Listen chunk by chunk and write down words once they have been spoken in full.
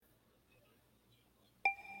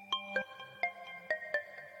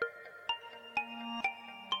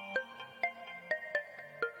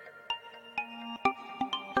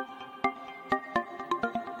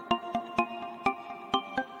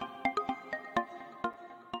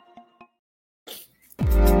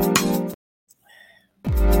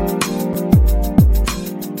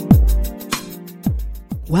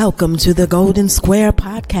Welcome to the Golden Square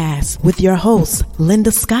Podcast with your hosts,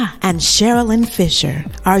 Linda Scott and Sherilyn Fisher.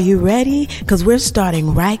 Are you ready? Because we're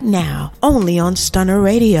starting right now, only on Stunner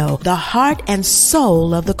Radio, the heart and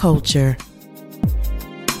soul of the culture.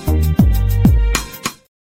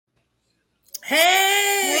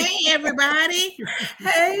 Hey everybody.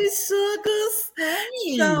 Hey, sugars.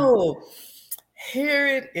 Hey. So, here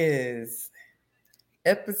it is.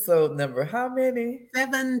 Episode number, how many?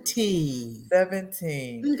 17.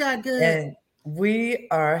 17. You got good. And we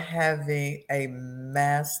are having a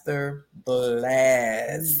master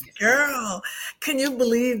blast. Girl, can you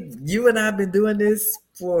believe you and I have been doing this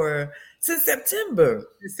since September?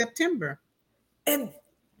 September. And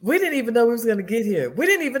we didn't even know we was going to get here. We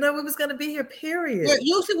didn't even know we was going to be here, period. Well,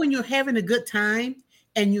 usually when you're having a good time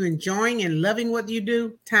and you're enjoying and loving what you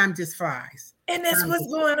do, time just flies. And that's what's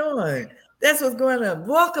going on. That's what's going on.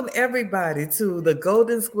 Welcome, everybody, to the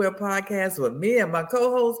Golden Square Podcast with me and my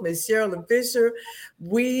co-host, Ms. Sherilyn Fisher.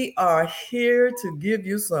 We are here to give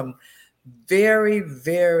you some very,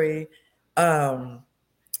 very, how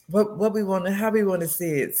we want to see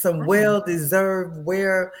it, some well-deserved,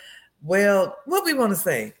 what we want to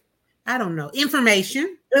say. I don't know.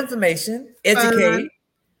 Information, educate,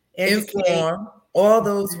 inform, all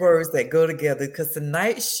those words that go together. Because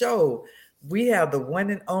tonight's show, we have the one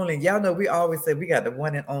and only. Y'all know we always say we got the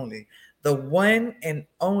one and only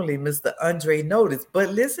Mr. Andre Notice. But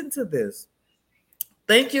listen to this.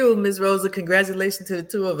 Thank you, Ms. Rosa. Congratulations to the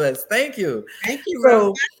two of us. Thank you. Thank you,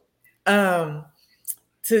 Rosa.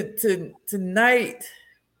 Tonight,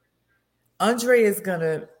 Andre is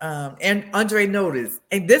gonna and Andre Notice,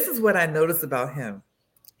 and this is what I noticed about him.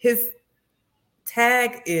 His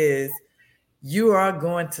tag is "You are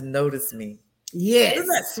going to notice me." Yes, isn't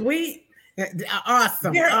that sweet?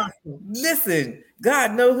 Awesome. Yeah. Awesome. Listen,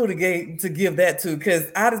 God knows who to give that to, because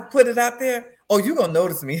I just put it out there. Oh, you're gonna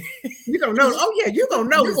notice me. You're gonna notice. Oh, yeah, you're gonna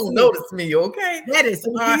notice. You're gonna notice me, okay? That is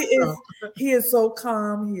awesome. He is so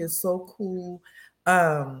calm, he is so cool.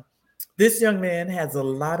 This young man has a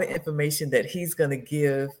lot of information that he's gonna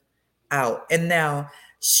give out. And now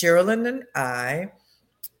Sherilyn and I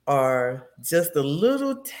are just a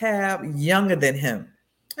little tad younger than him.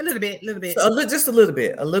 A little bit. So just a little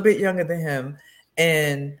bit younger than him.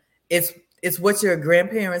 And it's what your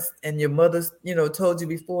grandparents and your mothers, told you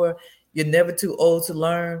before. You're never too old to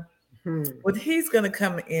learn. But he's going to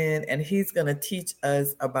come in and he's going to teach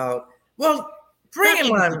us about, bring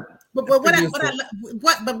him on. But what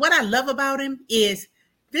I love about him is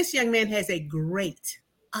this young man has a great,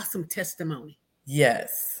 awesome testimony.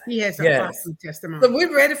 Yes. He has an awesome testimony. So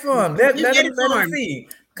we're ready for him. Let him see.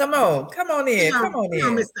 Come on in. Come on,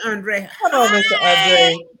 Mr. Andre. Come on, Mr.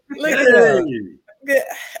 Andre. Look at you.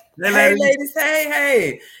 Hey, ladies.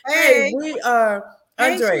 Hey, we are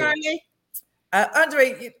Andre. Hey,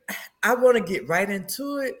 Andre, I want to get right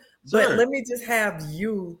into it, but Sure. let me just have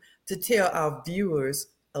you to tell our viewers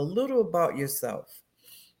a little about yourself.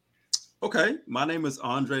 Okay, my name is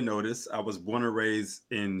Andre Notice. I was born and raised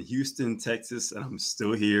in Houston, Texas, and I'm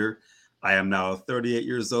still here. I am now 38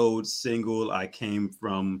 years old, single. I came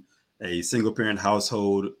from a single parent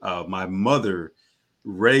household. My mother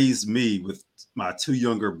raised me with my two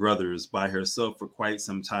younger brothers by herself for quite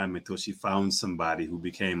some time until she found somebody who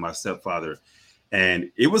became my stepfather.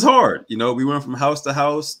 And it was hard. We went from house to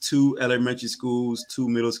house, 2 elementary schools, 2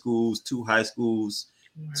 middle schools, 2 high schools,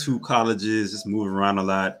 2 colleges, just moving around a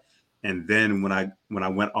lot. And then when I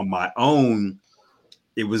went on my own,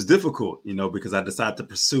 it was difficult, because I decided to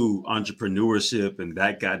pursue entrepreneurship, and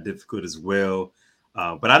that got difficult as well.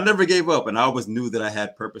 But I never gave up, and I always knew that I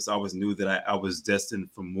had purpose. I always knew that I was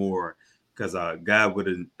destined for more, because God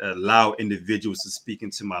would allow individuals to speak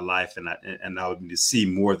into my life, and I would need to see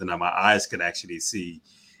more than my eyes could actually see.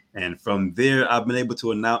 And from there, I've been able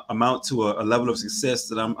to amount to a level of success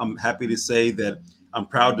that I'm happy to say that I'm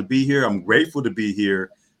proud to be here. I'm grateful to be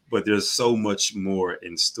here. But there's so much more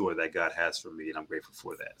in store that God has for me, and I'm grateful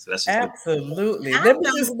for that. So that's just absolutely. I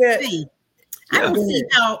don't see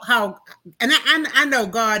how, and I know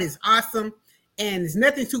God is awesome, and there's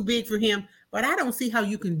nothing too big for Him. But I don't see how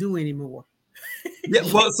you can do anymore. Yeah,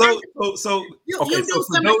 well, you do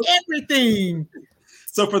some of everything.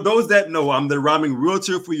 So for those that know, I'm the rhyming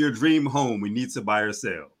realtor for your dream home. We need to buy or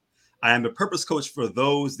sell. I am the purpose coach for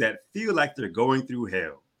those that feel like they're going through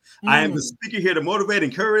hell. I am the speaker here to motivate,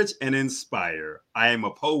 encourage, and inspire. I am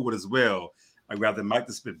a poet as well. I grab the mic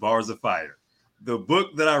to spit bars of fire. The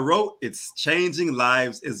book that I wrote, it's changing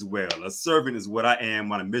lives as well. A servant is what I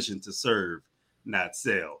am on a mission to serve, not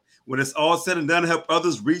sell. When it's all said and done, help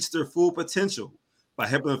others reach their full potential by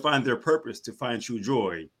helping them find their purpose to find true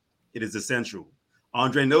joy. It is essential.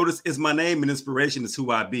 Andre Notice is my name, and inspiration is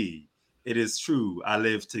who I be. It is true, I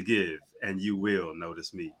live to give, and you will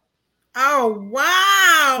notice me. Oh, wow.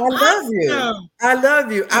 I love you. I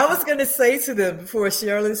love you. I was going to say to them before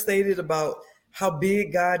Sherilyn stated about how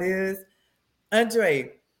big God is.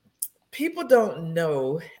 Andre, people don't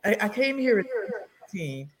know. I came here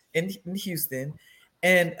in Houston,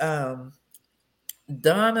 and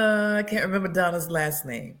Donna, I can't remember Donna's last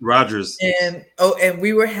name. Rogers. And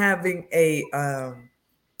we were having a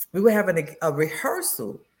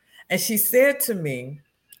rehearsal, and she said to me,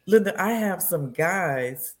 Linda, I have some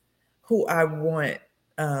guys who I want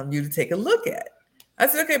you to take a look at. I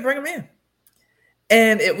said, okay, bring them in.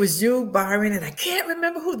 And it was you, Byron, and I can't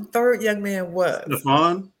remember who the third young man was.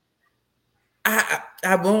 Stephon?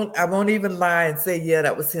 I won't even lie and say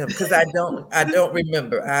that was him, because I don't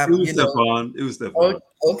remember. It was Stephon. It was Stephon.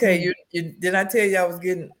 Okay, you did I tell you I was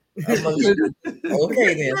getting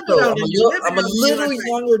okay then. So I'm a little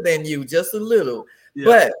younger than you, just a little. Yeah.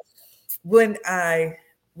 But when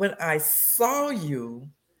I saw you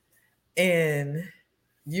and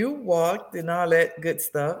you walked and all that good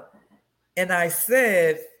stuff, and I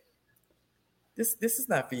said, this is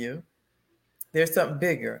not for you. There's something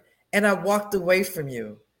bigger. And I walked away from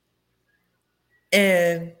you.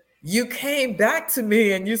 And you came back to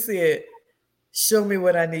me and you said, show me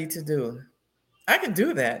what I need to do. I can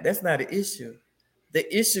do that. That's not an issue.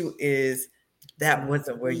 The issue is that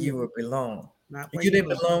wasn't where you would belong. You didn't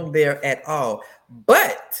belong there at all.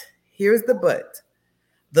 But here's the but.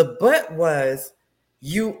 The but was,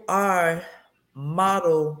 you are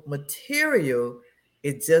model material.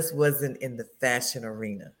 It just wasn't in the fashion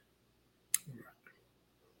arena.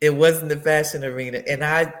 It wasn't the fashion arena. And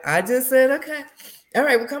I just said, okay, all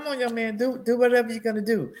right, well, come on, young man, do whatever you're going to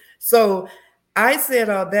do. So I said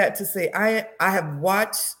all that to say, I have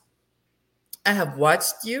watched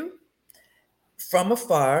you from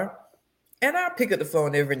afar, and I'll pick up the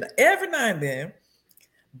phone every now and then,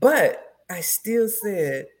 but I still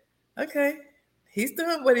said, okay, he's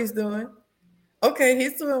doing what he's doing. Okay,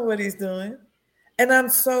 he's doing what he's doing. And I'm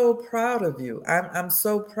so proud of you. I'm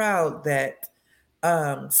so proud that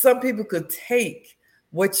some people could take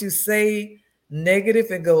what you say negative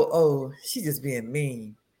and go, oh, she's just being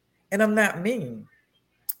mean. And I'm not mean.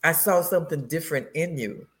 I saw something different in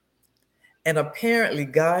you. And apparently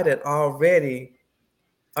God had already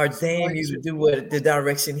ordained you to do what the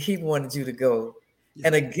direction he wanted you to go. Yeah.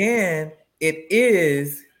 And again, it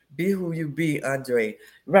is be who you be, Andre.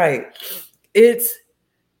 Right.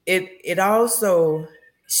 It also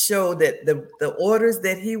showed that the orders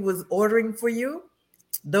that he was ordering for you,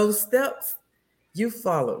 those steps, you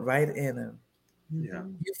followed right in them. Yeah.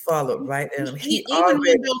 You followed right in them. Even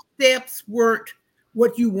when those steps weren't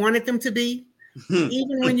what you wanted them to be,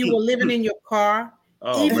 even when you were living in your car,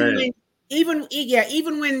 even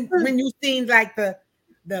when you seen like the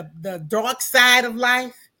dark side of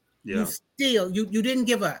life, you didn't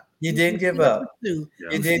give up. You didn't give up. You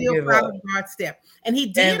didn't give up. God's step. And he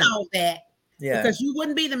did all that because you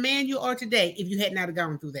wouldn't be the man you are today if you had not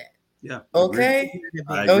gone through that. Yeah. Okay.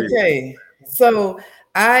 Okay. So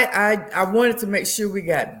I wanted to make sure we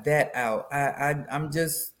got that out. I'm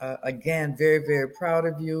just again very, very proud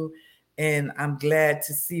of you, and I'm glad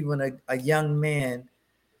to see when a young man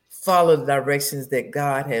follow the directions that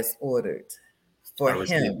God has ordered for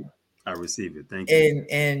him. I receive it. Thank you.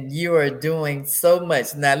 And you are doing so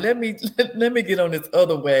much. Now let me get on this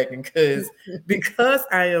other wagon because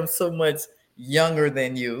I am so much younger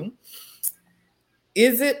than you.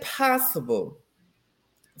 Is it possible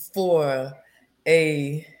for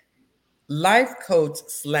a life coach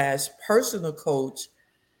 / personal coach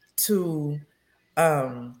to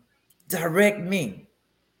direct me,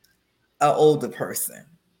 an older person,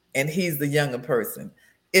 and he's the younger person?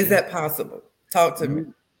 Is that possible? Talk to me.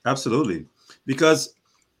 Absolutely. Because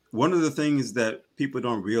one of the things that people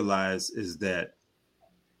don't realize is that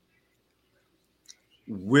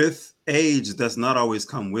with age does not always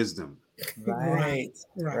come wisdom. Right.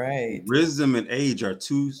 Wisdom and age are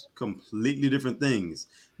two completely different things.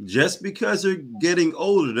 Just because you're getting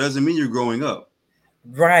older doesn't mean you're growing up.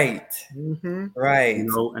 Right. Mm-hmm. Right. You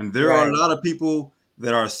know, and there are a lot of people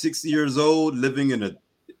that are 60 years old living in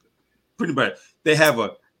pretty much, they have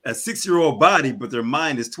a 6-year-old body, but their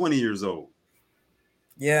mind is 20 years old.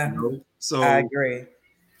 Yeah. You know? So I agree.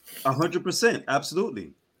 100%.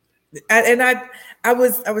 Absolutely. And I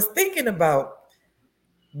was thinking about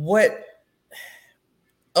what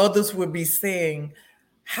others would be saying.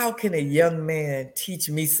 How can a young man teach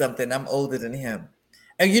me something? I'm older than him.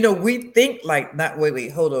 And we think like, not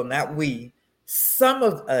we. Some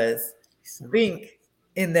of us think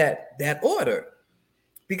in that order,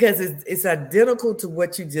 because it's identical to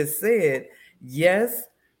what you just said. Yes,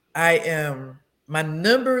 my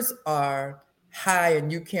numbers are high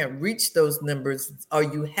and you can't reach those numbers, or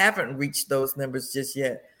you haven't reached those numbers just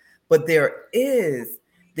yet. But there is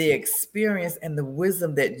the experience and the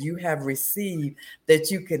wisdom that you have received that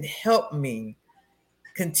you can help me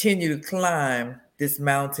continue to climb this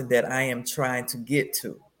mountain that I am trying to get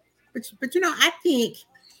to. But I think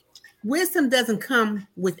wisdom doesn't come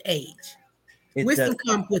with age. Wisdom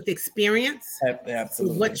comes with experience,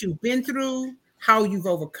 absolutely, with what you've been through, how you've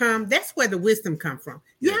overcome. That's where the wisdom comes from.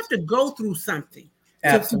 You have to go through something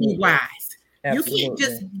to be wise. Absolutely. You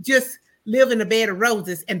can't just live in a bed of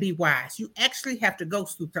roses and be wise. You actually have to go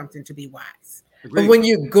through something to be wise. But when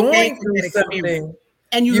you're going through something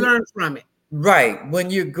and you learn from it. Right. When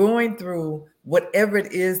you're going through whatever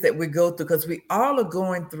it is that we go through, because we all are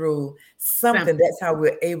going through something, that's how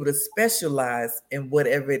we're able to specialize in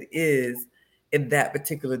whatever it is in that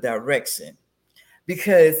particular direction.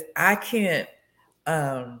 Because I can't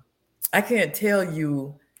tell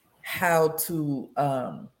you how to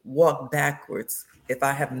walk backwards if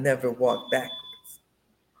I have never walked backwards.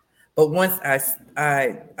 But once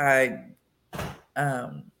I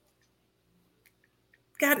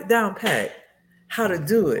got it down pat how to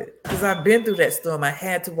do it, because I've been through that storm. I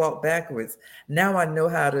had to walk backwards. Now I know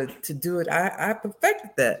how to do it. I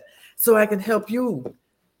perfected that, so I can help you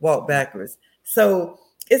walk backwards. So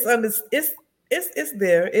it's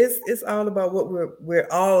there. It's all about what we're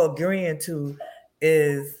all agreeing to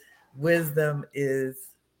is wisdom is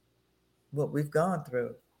what we've gone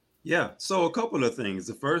through. Yeah. So a couple of things.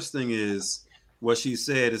 The first thing is what she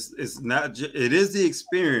said is not. It is the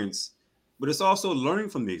experience, but it's also learning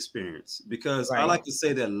from the experience, because I like to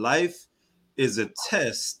say that life is a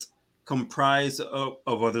test comprised of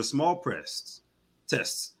other small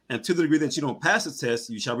tests. And to the degree that you don't pass the test,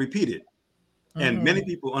 you shall repeat it. Mm-hmm. And many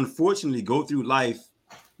people, unfortunately, go through life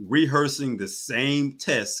rehearsing the same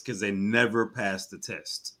test because they never passed the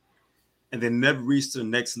test. And they never reach the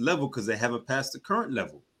next level because they haven't passed the current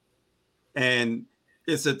level. And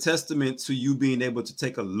it's a testament to you being able to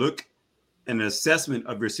take a look, an assessment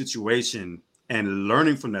of your situation and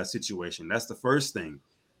learning from that situation. That's the first thing.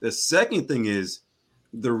 The second thing is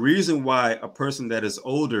the reason why a person that is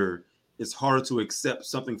older is harder to accept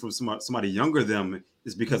something from somebody younger than them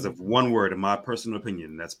is because of one word, in my personal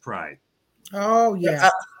opinion, that's pride. Oh, yeah.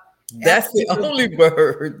 That's absolutely the only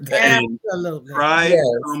word. Absolutely. Pride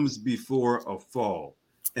comes before a fall.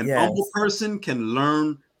 An humble person can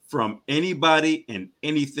learn from anybody and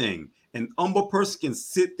anything. An humble person can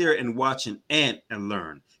sit there and watch an ant and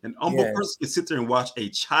learn. An humble person can sit there and watch a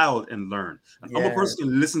child and learn. An humble person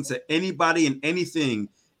can listen to anybody and anything,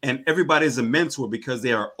 and everybody is a mentor because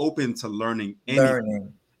they are open to learning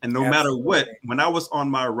anything. And no matter what, when I was on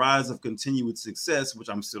my rise of continued success, which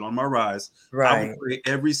I'm still on my rise, I would pray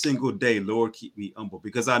every single day, Lord, keep me humble,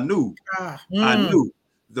 because I knew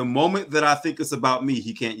the moment that I think it's about me,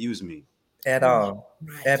 he can't use me. At all.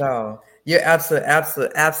 At all. You're absolutely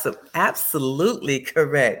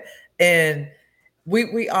correct. And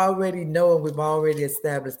we already know, and we've already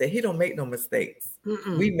established that he don't make no mistakes.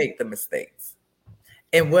 We make the mistakes.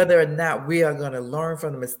 And whether or not we are going to learn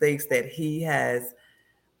from the mistakes that he has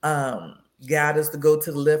got us to go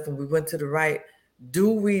to the left and we went to the right, do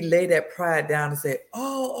we lay that pride down and say,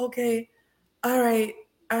 oh, okay, all right,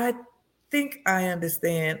 I think I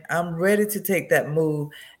understand. I'm ready to take that move.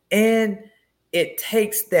 And it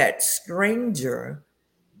takes that stranger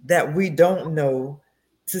that we don't know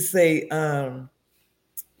to say,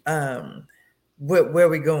 where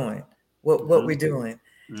we going, what we're doing.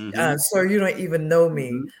 Sir, you don't even know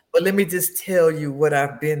me, but let me just tell you what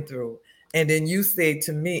I've been through. And then you say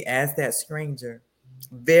to me, as that stranger,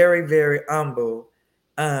 very, very humble.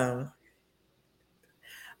 You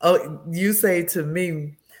say to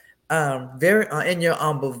me, very in your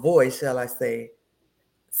humble voice, shall I say,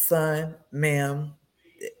 son, ma'am,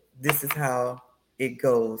 this is how it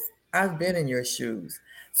goes. I've been in your shoes.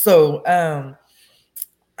 So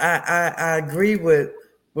I agree with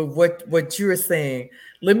what you're saying.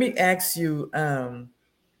 Let me ask you, but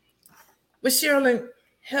Sherilyn,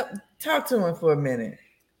 talk to him for a minute.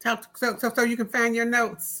 So you can find your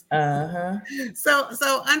notes. So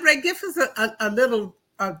Andre, give us a little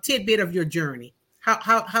tidbit of your journey.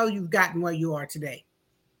 How you've gotten where you are today.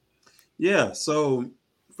 Yeah. So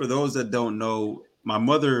for those that don't know, my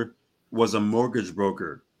mother was a mortgage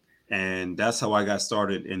broker, and that's how I got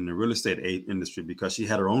started in the real estate industry, because she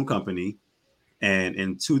had her own company. And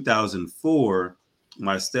in 2004,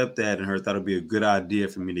 my stepdad and her thought it'd be a good idea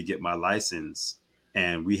for me to get my license,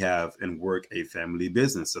 and we have and work a family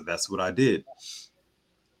business. So that's what I did.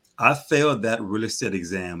 I failed that real estate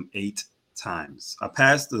exam 8 times. I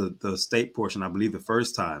passed the state portion, I believe, the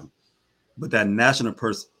first time, but that national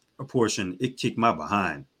portion, it kicked my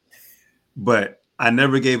behind. But I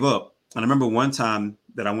never gave up. And I remember one time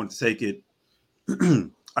that I went to take it,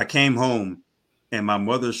 I came home and my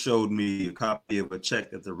mother showed me a copy of a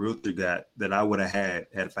check that the realtor got that I would have had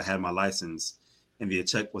if I had my license. And the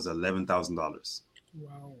check was $11,000.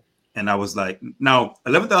 Wow. And I was like, now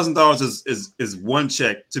 $11,000 is one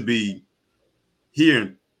check to be here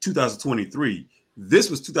in 2023. This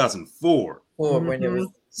was 2004. When it was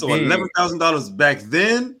so $11,000 back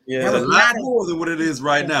then, yeah, was a lot more than what it is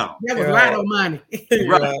right now. That was a lot of money.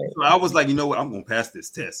 Right. So I was like, you know what? I'm going to pass this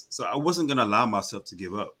test. So I wasn't going to allow myself to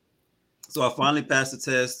give up. So I finally passed the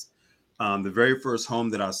test. The very first home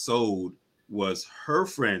that I sold was her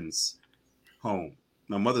friend's home,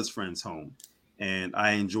 my mother's friend's home. And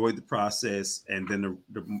I enjoyed the process. And then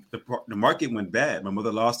the market went bad. My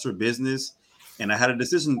mother lost her business. And I had a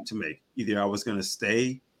decision to make. Either I was going to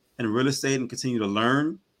stay in real estate and continue to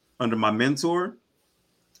learn under my mentor,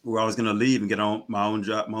 or I was going to leave and get on my own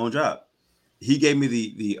job. He gave me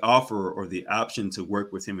the offer or the option to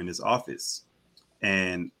work with him in his office.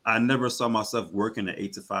 And I never saw myself working at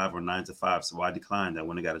 8 to 5 or 9 to 5. So I declined. I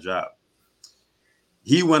went and got a job.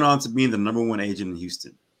 He went on to being the number one agent in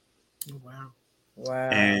Houston. Oh, wow. Wow.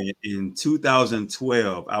 And in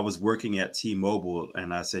 2012, I was working at T-Mobile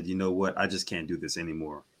and I said, you know what? I just can't do this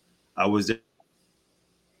anymore. I was there.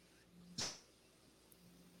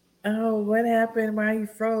 Oh, what happened? Why he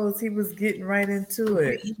froze? He was getting right into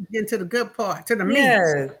it. Into the good part, to the meat.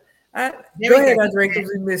 Yes. Go ahead, Andre,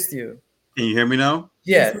 because we missed you. Can you hear me now?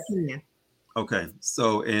 Yes. Okay.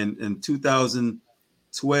 So in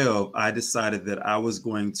 2012, I decided that I was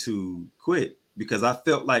going to quit because I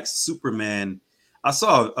felt like Superman. I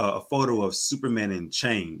saw a photo of Superman in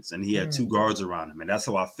chains and he had 2 guards around him. And that's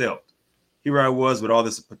how I felt. Here I was with all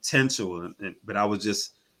this potential, but I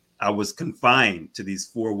was confined to these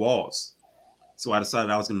 4 walls. So I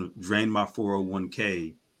decided I was going to drain my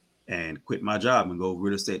 401k and quit my job and go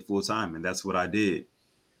real estate full time. And that's what I did.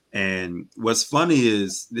 And what's funny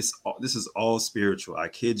is this is all spiritual. I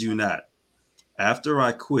kid you not. After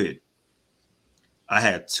I quit, I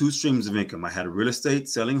had 2 streams of income. I had real estate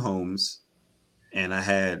selling homes and I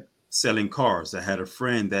had selling cars. I had a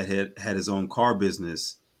friend that had his own car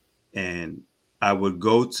business and I would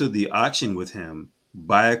go to the auction with him,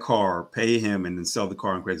 buy a car, pay him, and then sell the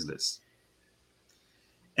car on Craigslist.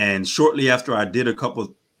 And shortly after I did a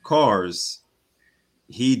couple cars,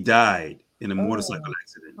 he died in a motorcycle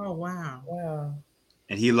accident. Oh, wow. Wow.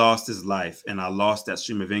 And he lost his life and I lost that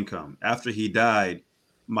stream of income. After he died,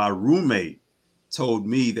 my roommate told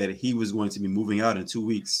me that he was going to be moving out in 2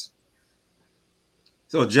 weeks.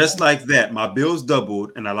 So just like that, my bills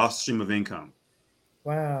doubled and I lost a stream of income.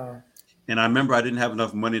 Wow. And I remember I didn't have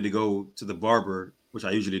enough money to go to the barber, which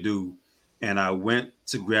I usually do. And I went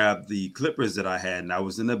to grab the clippers that I had and I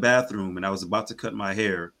was in the bathroom and I was about to cut my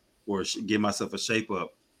hair or give myself a shape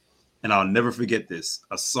up. And I'll never forget this.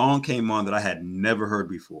 A song came on that I had never heard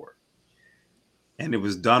before. And it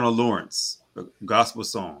was Donna Lawrence, a gospel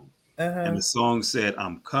song. And the song said,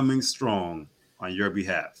 I'm coming strong on your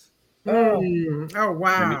behalf. Oh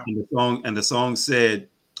wow. And the song said,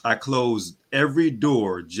 I closed every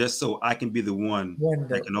door just so I can be the one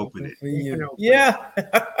that can open it. Yeah.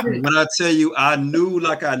 When I tell you, I knew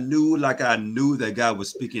that God was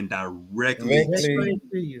speaking directly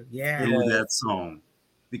to you. through that song.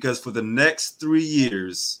 Because for the next 3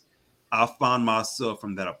 years, I found myself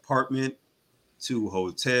from that apartment to a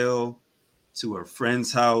hotel, to a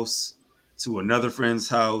friend's house, to another friend's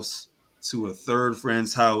house, to a third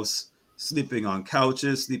friend's house, sleeping on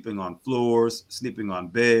couches, sleeping on floors, sleeping on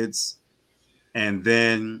beds. And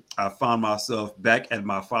then I found myself back at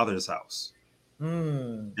my father's house.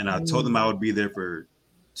 And I told him I would be there for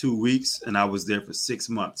 2 weeks, and I was there for 6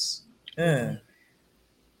 months.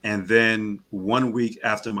 And then 1 week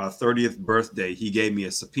after my 30th birthday, he gave me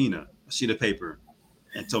a subpoena, a sheet of paper,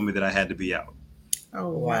 and told me that I had to be out. Oh,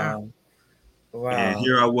 wow. And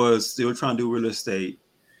here I was still trying to do real estate.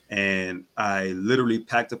 And I literally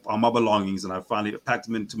packed up all my belongings and I finally packed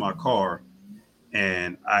them into my car.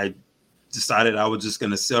 And I decided I was just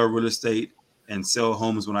going to sell real estate and sell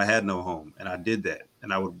homes when I had no home. And I did that.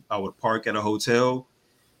 And I would park at a hotel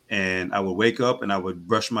and I would wake up and I would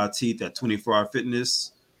brush my teeth at 24 Hour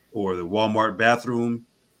Fitness or the Walmart bathroom.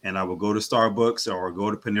 And I would go to Starbucks or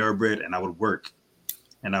go to Panera Bread and I would work.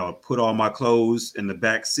 And I would put all my clothes in the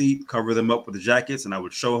back seat, cover them up with the jackets, and I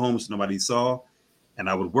would show homes so nobody saw. And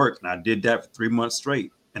I would work. And I did that for 3 months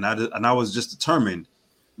straight. And I was just determined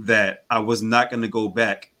that I was not going to go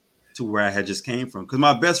back to to where I had just came from. Because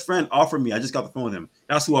my best friend offered me, I just got the phone with him.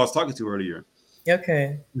 That's who I was talking to earlier.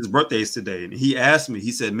 Okay. His birthday is today. And he asked me,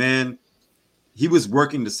 he said, man, he was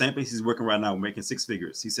working the same place he's working right now, making 6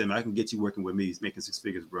 figures. He said, man, I can get you working with me. He's making 6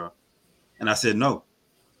 figures, bro. And I said, no.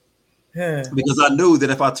 Because I knew that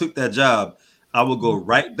if I took that job, I would go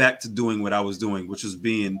right back to doing what I was doing, which was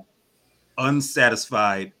being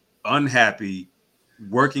unsatisfied, unhappy,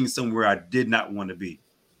 working somewhere I did not want to be.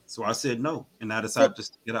 So I said no, and I decided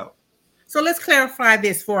just to get out. So let's clarify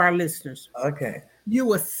this for our listeners. Okay. You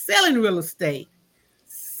were selling real estate,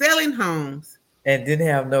 selling homes, and didn't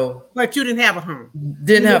have no. But you didn't have a home.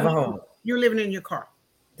 Didn't have a home. You're living in your car.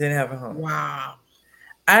 Didn't have a home. Wow.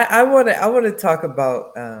 I want to talk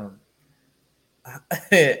about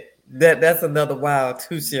that's another wow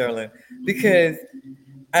too, Sherilyn, because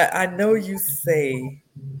I know you say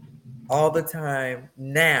all the time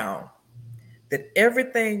now that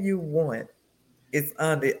everything you want is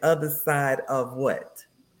on the other side of what?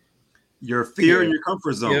 Your fear and your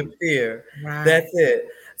comfort zone. Your fear. Right. That's it.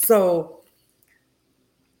 So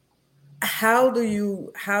how do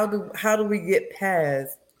we get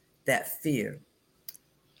past that fear?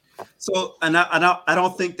 So, and I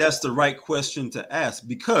don't think that's the right question to ask,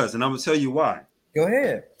 because, and I'm gonna tell you why. Go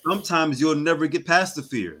ahead. Sometimes you'll never get past the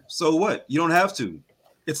fear. So what? You don't have to.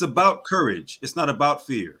 It's about courage. It's not about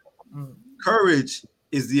fear. Courage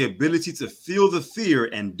is the ability to feel the fear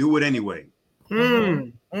and do it anyway.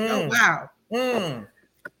 Oh, wow.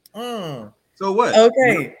 So what?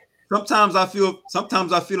 Okay. Sometimes I feel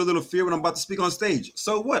a little fear when I'm about to speak on stage.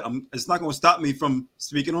 So what? It's not going to stop me from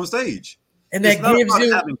speaking on stage. And that gives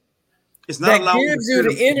you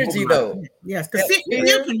the energy, though. Yes, because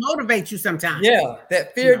fear can motivate you sometimes. Yeah,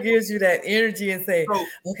 that fear gives you that energy and say,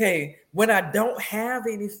 okay, when I don't have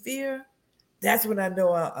any fear, that's when I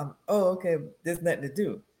know I'm. Oh, okay, there's nothing to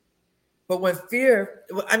do. But when fear,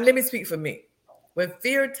 let me speak for me. When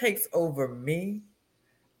fear takes over me,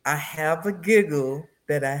 I have a giggle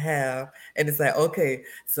that I have, and it's like, okay,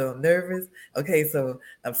 so I'm nervous. Okay, so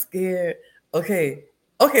I'm scared. Okay,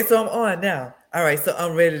 so I'm on now. All right, so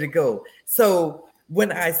I'm ready to go. So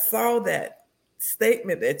when I saw that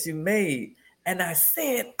statement that you made, and I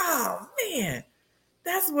said, oh man,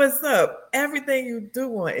 that's what's up. Everything you do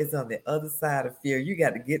want is on the other side of fear. You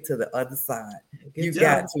got to get to the other side. You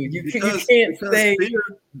got to. You can't say.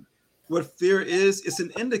 What fear is, it's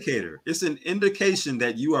an indicator. It's an indication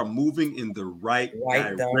that you are moving in the right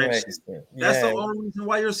direction. That's the only reason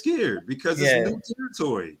why you're scared, because it's new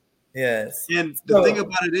territory. Yes. And the thing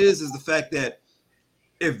about it is the fact that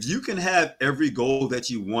if you can have every goal that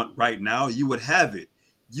you want right now, you would have it.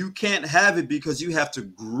 You can't have it because you have to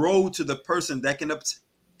grow to the person that can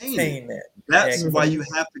obtain it. That's why you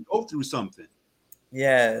have to go through something.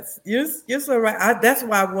 Yes, you're so right. That's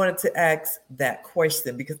why I wanted to ask that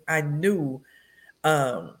question, because I knew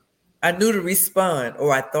to respond,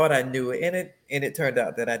 or I thought I knew it, and it turned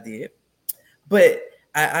out that I did. But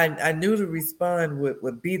I knew to respond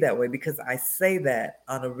would be that way, because I say that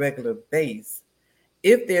on a regular basis.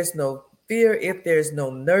 If there's no fear, if there's no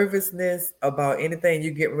nervousness about anything you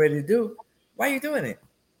get ready to do, why are you doing it?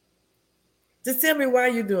 Just tell me why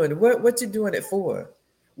you're doing it. What you doing it for?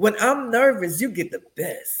 When I'm nervous, you get the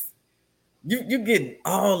best. You get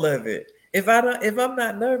all of it. If I'm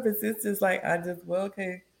not nervous, it's just like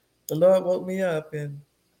okay, the Lord woke me up, and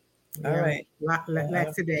all right.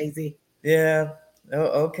 Like to Daisy. Yeah.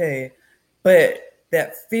 Oh, okay. But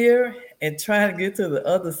that fear and trying to get to the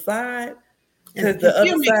other side, because the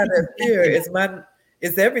other side of fear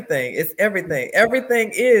is everything. It's everything.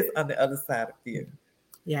 Everything is on the other side of fear.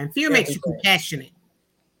 Yeah, and fear makes you compassionate.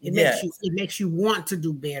 It makes you want to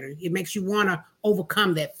do better. It makes you want to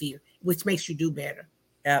overcome that fear, which makes you do better.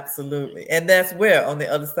 Absolutely. And that's where on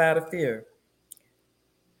the other side of fear.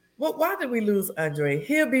 Well, why did we lose Andre?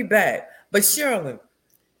 He'll be back. But Sherilyn,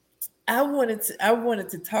 I wanted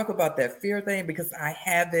to talk about that fear thing, because I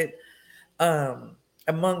have it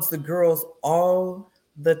amongst the girls all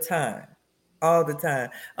the time. All the time.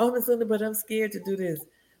 Oh, Miss Linda, but I'm scared to do this.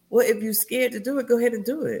 Well, if you're scared to do it, go ahead and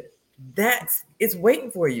do it. It's waiting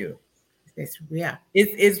for you. It's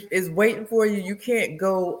waiting for you. You can't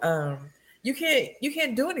go. You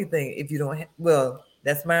can't do anything if you don't. Well,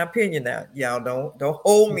 that's my opinion now. Y'all don't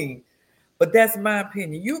hold me, but that's my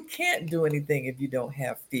opinion. You can't do anything if you don't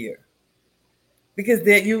have fear, because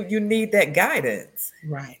that you need that guidance.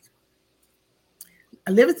 Right.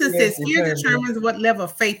 Livingston says fear determines what level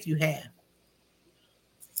of faith you have.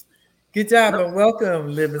 Good job and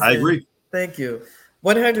welcome, Livingston. I agree. Thank you.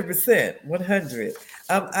 100%. 100.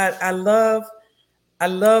 I love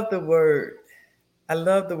the word. I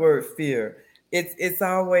love the word fear. It's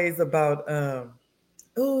always about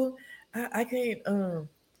I can't.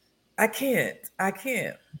 I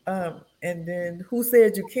can't. And then who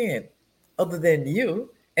said you can't, other than you?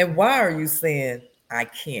 And why are you saying I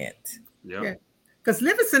can't? Yeah, because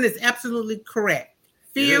Livingston is absolutely correct.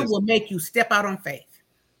 Fear will make you step out on faith.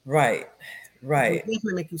 Right. It will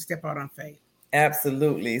definitely make you step out on faith.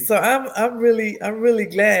 Absolutely. So I'm really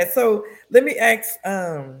glad. So let me ask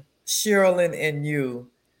Sherilyn and you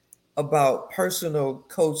about personal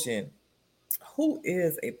coaching. Who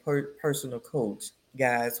is a personal coach,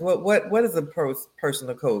 guys? What is a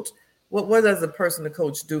personal coach? What does a personal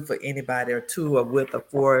coach do for anybody, or two, or with, or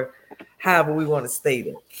for, however we want to state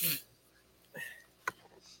it?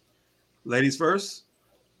 Ladies first.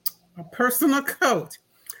 A personal coach.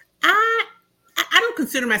 I don't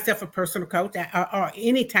consider myself a personal coach or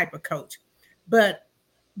any type of coach, but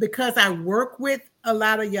because I work with a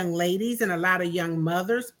lot of young ladies and a lot of young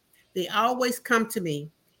mothers, they always come to me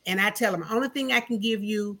and I tell them, the only thing I can give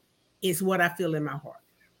you is what I feel in my heart.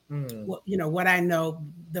 What, what I know,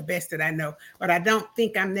 the best that I know. But I don't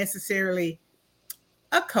think I'm necessarily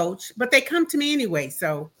a coach, but they come to me anyway.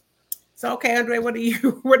 So okay, Andre, what do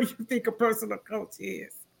you think a personal coach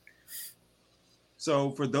is?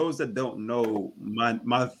 So for those that don't know,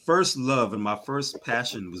 my first love and my first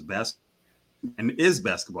passion was basketball, and is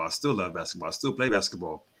basketball. I still love basketball. I still play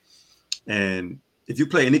basketball. And if you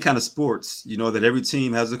play any kind of sports, you know that every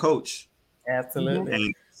team has a coach. Absolutely.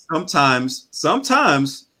 And sometimes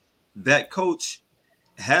that coach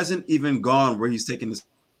hasn't even gone where he's taking his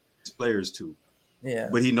players to. Yeah.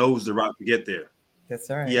 But he knows the route to get there.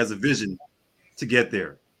 That's right. He has a vision to get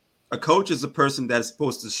there. A coach is a person that's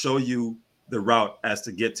supposed to show you the route as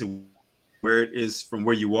to get to where it is from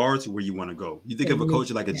where you are to where you want to go. You think of a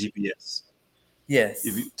coach like a GPS. Yes.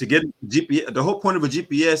 To get GPS, the whole point of a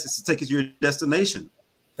GPS is to take you to your destination.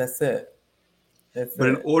 That's it. But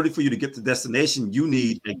in order for you to get to the destination, you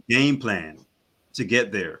need a game plan to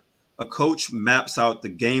get there. A coach maps out the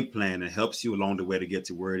game plan and helps you along the way to get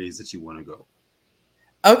to where it is that you want to go.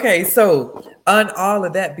 Okay, so on all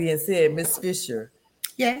of that being said, Miss Fisher,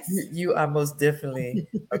 yes, you are most definitely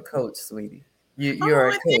a coach, sweetie. You're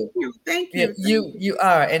a coach. Thank you. You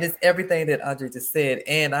are, and it's everything that Andre just said,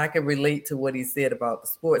 and I can relate to what he said about the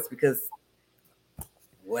sports, because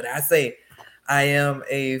what I say, I am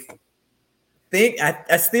I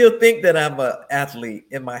still think that I'm an athlete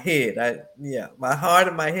in my head. My heart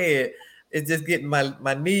and my head is just getting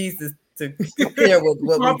my knees to compare with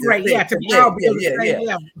what we just said.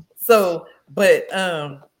 Yeah. So, but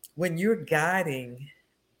when you're guiding,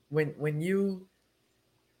 when you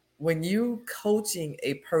coaching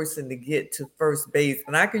a person to get to first base,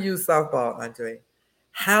 and I could use softball, Andre,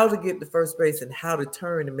 how to get to first base and how to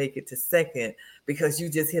turn and make it to second, because you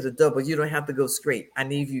just hit a double. You don't have to go straight. I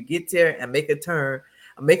need you to get there and make a turn,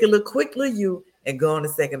 make a little quick little U, and go on to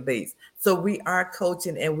second base. So we are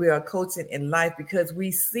coaching, and we are coaching in life because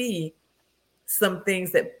we see some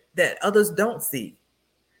things that others don't see.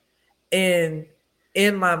 And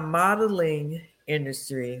in my modeling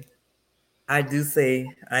industry, I do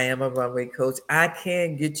say I am a runway coach. I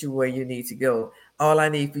can get you where you need to go. All I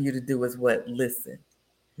need for you to do is what? Listen.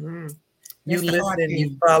 You listen,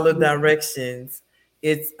 you follow directions.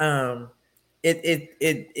 It's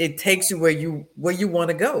it takes you where you want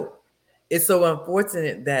to go. It's so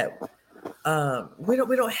unfortunate that we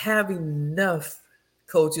don't have enough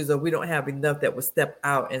coaches, or we don't have enough that will step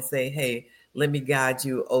out and say, hey, let me guide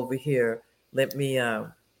you over here. Let me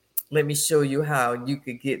show you how you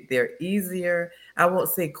could get there easier. I won't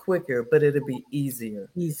say quicker, but it'll be easier.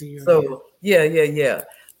 So yeah.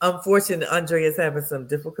 Unfortunately, Andre is having some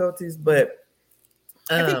difficulties, but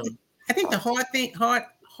I think the hard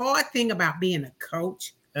thing about being a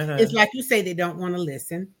coach is, like you say, they don't want to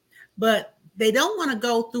listen, but they don't want to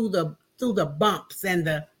go through the bumps and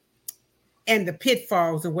the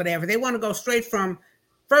pitfalls or whatever. They want to go straight from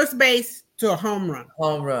first base to a home run.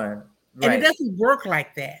 Right. And it doesn't work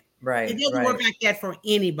like that. Right. It doesn't work like that for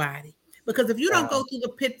anybody. Because if you don't go through the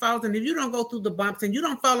pitfalls, and if you don't go through the bumps, and you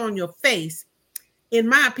don't fall on your face, in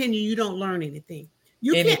my opinion, you don't learn anything.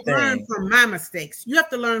 You can't learn from my mistakes. You have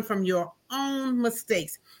to learn from your own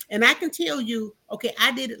mistakes. And I can tell you, okay,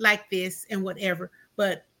 I did it like this and whatever,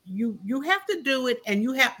 but you have to do it, and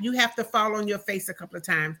you have to fall on your face a couple of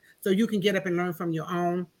times so you can get up and learn from your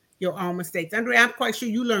own mistakes. Andre, I'm quite sure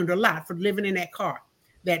you learned a lot from living in that car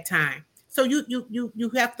that time. So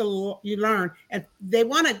you have to learn, and they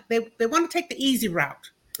want to take the easy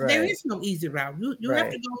route. Right. There is no easy route. You have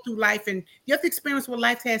to go through life, and you have to experience what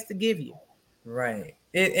life has to give you. Right.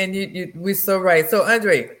 We're so right. So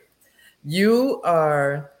Andre, you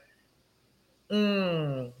are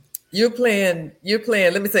you're playing,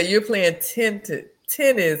 let me say, you're playing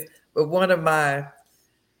tennis but one of my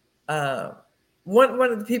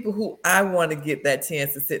one of the people who I want to get that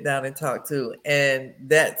chance to sit down and talk to, and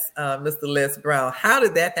that's Mr. Les Brown. How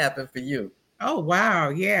did that happen for you? Oh, wow.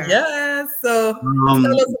 Yeah. Yeah. So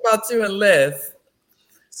tell us about you and Les.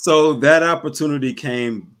 So that opportunity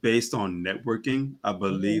came based on networking. I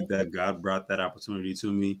believe that God brought that opportunity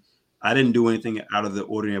to me. I didn't do anything out of the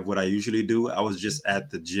ordinary of what I usually do. I was just at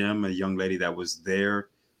the gym, a young lady that was there.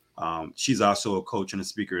 She's also a coach and a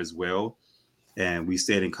speaker as well. And we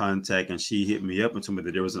stayed in contact, and she hit me up and told me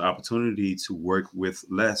that there was an opportunity to work with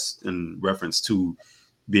Les in reference to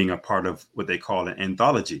being a part of what they call an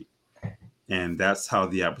anthology. And that's how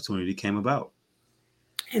the opportunity came about.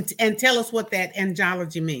 And tell us what that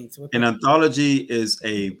anthology means. An anthology is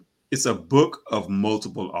it's a book of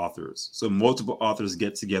multiple authors. So multiple authors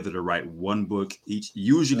get together to write one book each.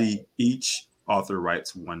 Usually each author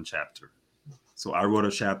writes one chapter. So I wrote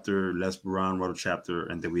a chapter, Les Brown wrote a chapter,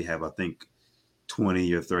 and then we have, I think,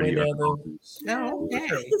 20 or 30 other authors. Oh,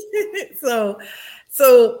 okay.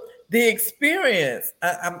 So the experience,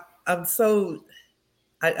 I'm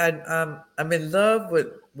in love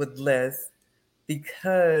with Les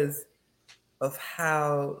because of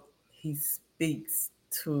how he speaks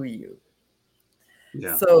to you.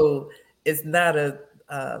 Yeah. So it's not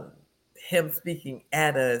him speaking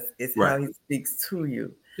at us, it's how he speaks to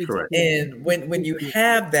you. Correct. And when you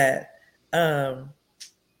have that,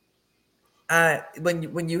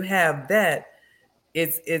 when you have that,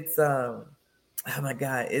 it's oh my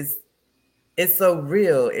God, it's so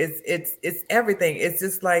real. It's everything. It's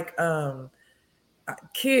just like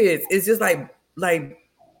kids. It's just like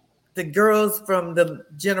the girls from the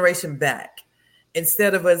generation back.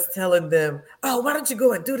 Instead of us telling them, "Oh, why don't you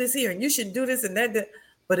go and do this here, and you should do this and that,"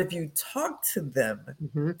 but if you talk to them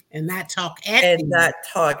and not talk at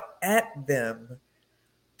them,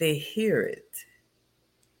 they hear it,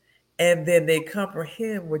 and then they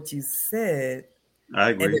comprehend what you said. I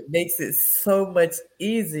agree, and it makes it so much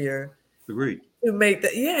easier. Agreed. To make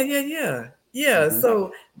that, yeah.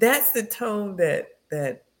 So that's the tone that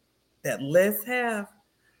Les have.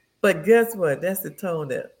 But guess what? That's the tone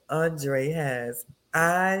that Andre has.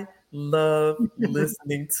 I love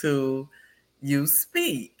listening to you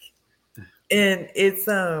speak, and it's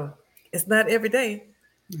not every day.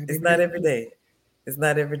 It's not every day. It's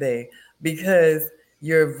not every day because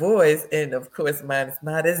your voice, and of course mine, is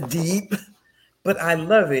not as deep, but I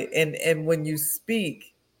love it. And when you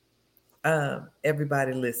speak,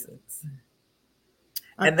 everybody listens.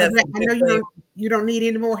 And I know you don't need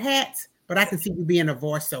any more hats, but I can see you being a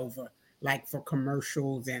voiceover, like for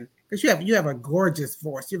commercials, and because you have a gorgeous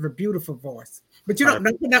voice, you have a beautiful voice. But you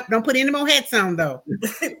don't put any more hats on though.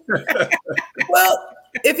 Well,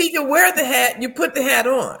 if he can wear the hat, you put the hat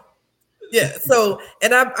on. Yeah. So,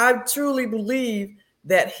 and I truly believe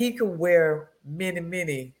that he can wear many,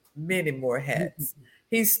 many, many more hats.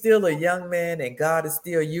 He's still a young man, and God is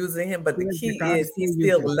still using him. But the key is he's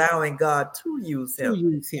still allowing God to use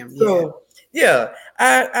him. So, yeah,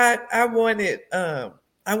 I wanted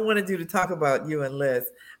you to talk about you and Les.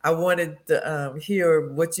 I wanted to hear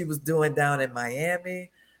what you was doing down in Miami.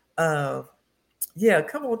 Yeah,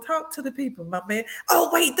 come on, talk to the people, my man. Oh,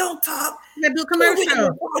 wait, don't talk. We gotta do a commercial.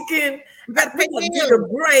 We got to take a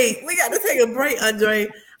break. We got to take a break, Andre.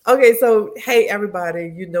 Okay, so hey,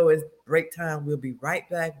 everybody, it's break time. We'll be right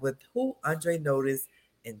back with Who Andre Noticed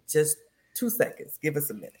in just 2 seconds. Give us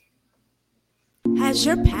a minute. Has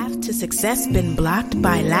your path to success been blocked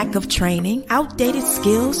by lack of training, outdated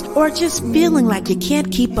skills, or just feeling like you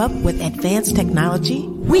can't keep up with advanced technology?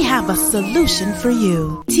 We have a solution for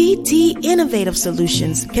you. TT Innovative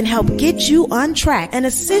Solutions can help get you on track and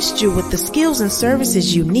assist you with the skills and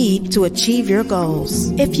services you need to achieve your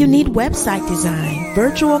goals. If you need website design,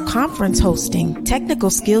 virtual conference hosting, technical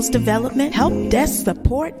skills development, help desk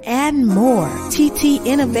support, and more, TT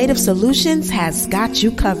Innovative Solutions has got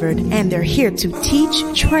you covered, and they're here to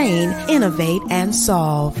teach, train, innovate, and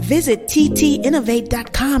solve. Visit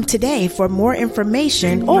ttinnovate.com today for more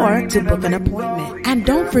information or to book an appointment. And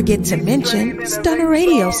don't forget to mention Stunner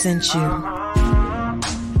Radio sent you.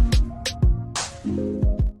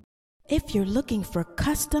 If you're looking for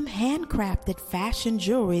custom handcrafted fashion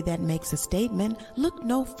jewelry that makes a statement, look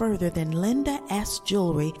no further than Linda S.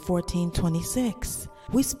 Jewelry, 1426.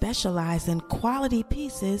 We specialize in quality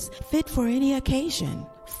pieces fit for any occasion.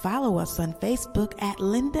 Follow us on Facebook at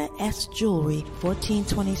Linda S. Jewelry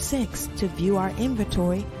 1426 to view our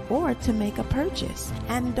inventory or to make a purchase.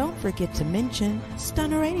 And don't forget to mention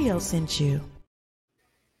Stunner Radio sent you.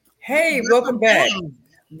 Hey, welcome back.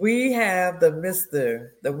 We have the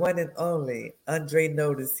one and only Andre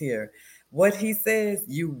Noticed here. What he says,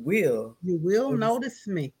 you will notice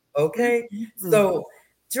me. Okay. So,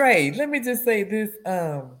 Dre, let me just say this.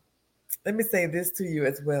 Let me say this to you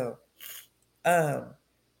as well.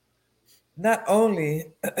 Not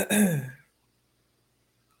only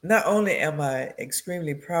am I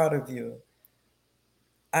extremely proud of you,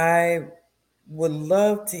 I would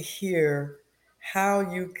love to hear how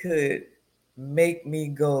you could make me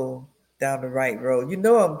go down the right road. You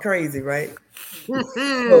know I'm crazy, right?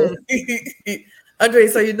 So, Andre,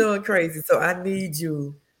 so you know I'm crazy. So I need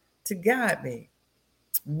you to guide me.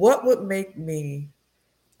 What would make me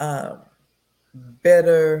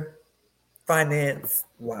better finance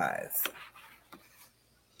wise?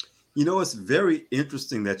 You know, it's very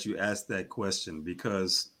interesting that you asked that question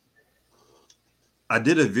because I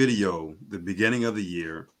did a video the beginning of the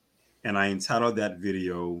year, and I entitled that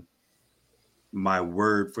video "My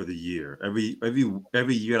Word for the Year."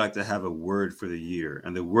 Every year, I like to have a word for the year,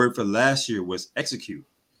 and the word for last year was execute.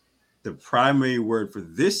 The primary word for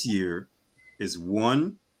this year is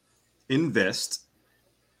 1, invest,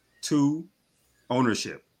 2,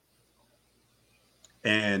 ownership.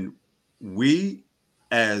 And we,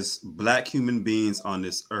 as Black human beings on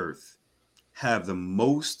this earth, have the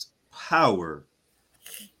most power,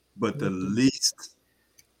 but the least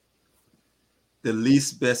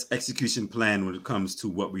best execution plan when it comes to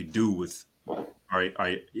what we do with our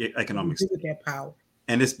economics. That power.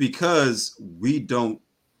 And it's because we don't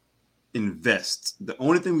invest. The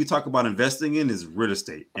only thing we talk about investing in is real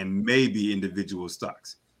estate and maybe individual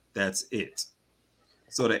stocks. That's it.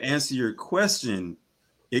 So to answer your question,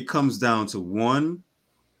 it comes down to 1,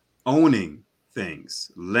 owning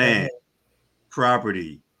things, land,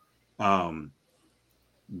 property,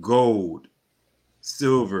 gold,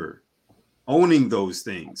 silver, owning those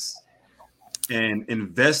things and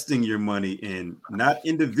investing your money in not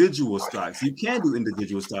individual stocks. You can do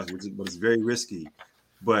individual stocks, but it's very risky,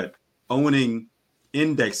 but owning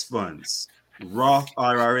index funds, Roth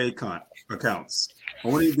IRA accounts,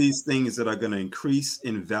 owning these things that are going to increase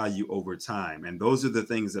in value over time. And those are the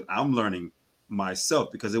things that I'm learning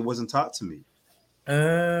myself because it wasn't taught to me.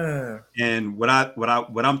 And what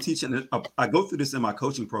I'm teaching, I go through this in my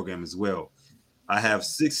coaching program as well. I have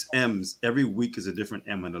 6 M's. Every week is a different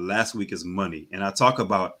M, and the last week is money. And I talk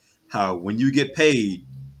about how when you get paid,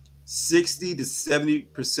 60 to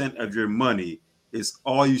 70% of your money is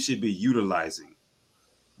all you should be utilizing.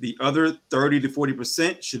 The other 30 to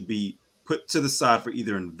 40% should be put to the side for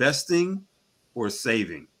either investing or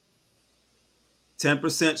saving.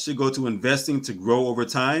 10% should go to investing to grow over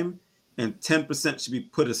time, and 10% should be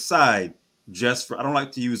put aside just for, I don't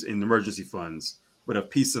like to use in emergency funds, but a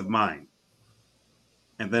peace of mind.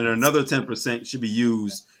 And then another 10% should be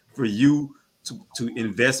used for you to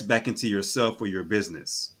invest back into yourself or your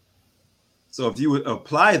business. So if you would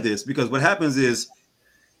apply this, because what happens is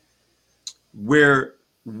where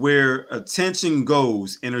attention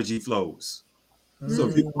goes, energy flows. So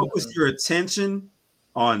if you focus your attention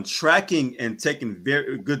on tracking and taking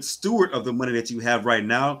very good steward of the money that you have right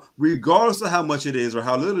now, regardless of how much it is or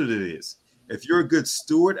how little it is, if you're a good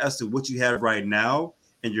steward as to what you have right now,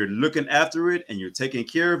 and you're looking after it and you're taking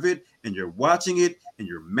care of it and you're watching it and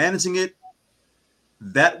you're managing it,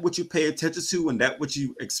 that what you pay attention to and that what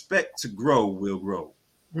you expect to grow will grow.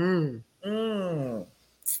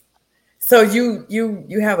 So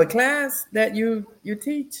you have a class that you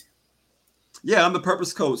teach? Yeah, I'm the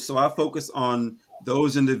purpose coach. So I focus on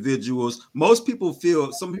those individuals. Some people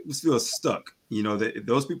feel stuck. You know,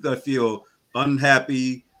 those people that feel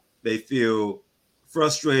unhappy, they feel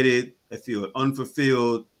frustrated, they feel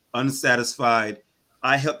unfulfilled, unsatisfied.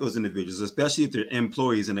 I help those individuals, especially if they're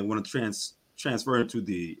employees and they want to transfer into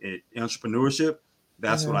the entrepreneurship.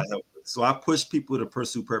 That's what I help with. So I push people to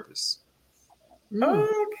pursue purpose.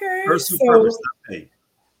 Okay. Pursue purpose, not pay.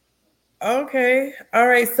 Okay. All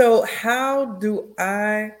right. So how do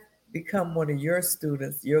I become one of your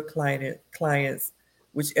students, your clients,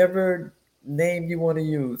 whichever name you want to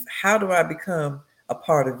use? How do I become a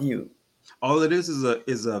part of you? All it is a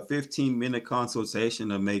 15-minute consultation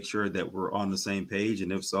to make sure that we're on the same page.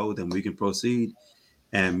 And if so, then we can proceed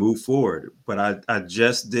and move forward. But I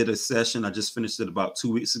just did a session. I just finished it about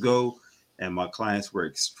 2 weeks ago, and my clients were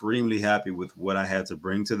extremely happy with what I had to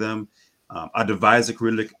bring to them. I devised a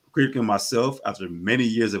curriculum myself after many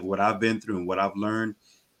years of what I've been through and what I've learned.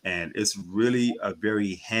 And it's really a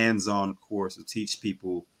very hands-on course to teach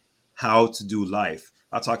people how to do life.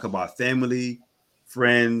 I talk about family,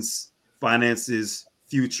 friends, finances,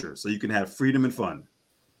 future, so you can have freedom and fun.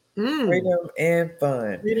 Freedom and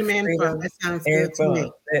fun. Freedom and fun. That sounds good to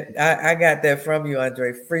me. I got that from you,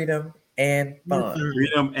 Andre. Freedom and fun.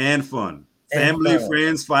 Freedom and fun. Family,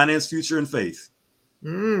 friends, finance, future, and faith.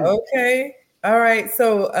 Okay. All right.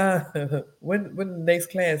 So when the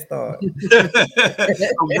next class start?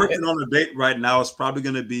 I'm working on a date right now. It's probably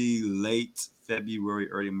going to be late February,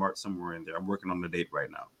 early March, somewhere in there. I'm working on the date right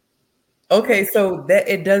now. Okay, so that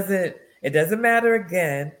it doesn't matter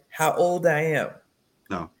again how old I am.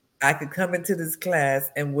 No. I could come into this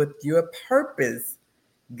class and with your purpose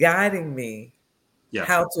guiding me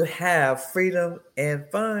how to have freedom and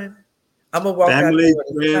fun, I'm gonna walk family, out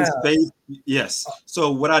there friends, faith. Yes.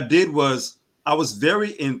 So what I did was I was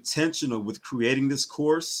very intentional with creating this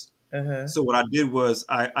course. So what I did was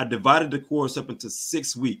I divided the course up into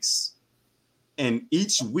 6 weeks, and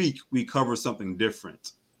each week we cover something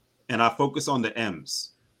different, and I focus on the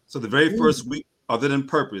M's. So the very first week, other than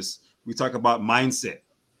purpose, we talk about mindset,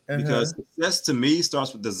 because success to me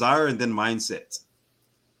starts with desire and then mindset.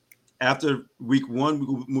 After week 1,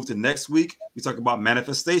 we move to next week. We talk about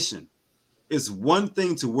manifestation. It's one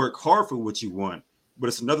thing to work hard for what you want, but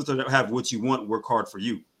it's another to have what you want work hard for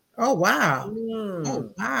you. Oh, wow. Oh,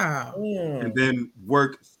 wow. And then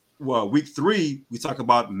week 3, we talk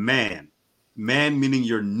about man meaning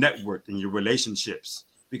your network and your relationships,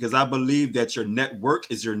 because I believe that your network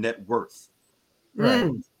is your net worth.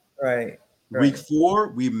 Right. Week 4,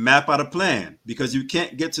 we map out a plan, because you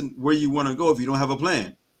can't get to where you want to go if you don't have a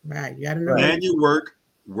plan. Right. You gotta know. Plan your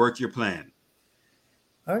work your plan.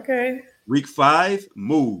 Okay. Week 5,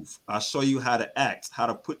 move. I'll show you how to act, how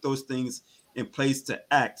to put those things in place to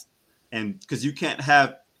act. And because you can't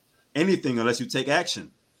have anything unless you take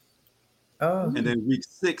action. And then week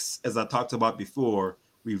 6, as I talked about before,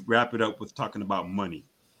 we wrap it up with talking about money.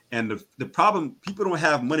 And the problem, people don't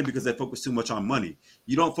have money because they focus too much on money.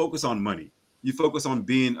 You don't focus on money. You focus on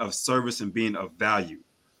being of service and being of value.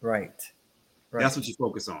 Right. That's what you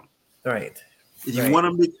focus on. Right. If you want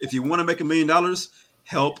to make $1 million,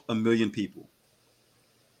 help 1 million people.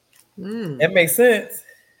 That makes sense.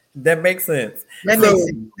 That makes sense.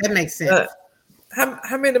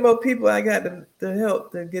 How many more people I got to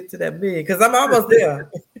help to get to that million? Because I'm almost there.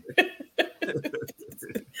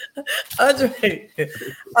 Andre,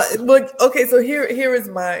 okay. So here's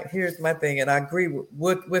my thing, and I agree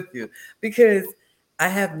with you, because I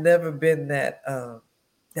have never been that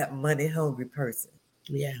money hungry person.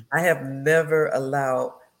 Yeah, I have never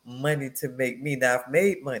allowed money to make me. Now I've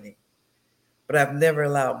made money, but I've never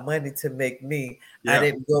allowed money to make me. Yeah. I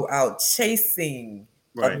didn't go out chasing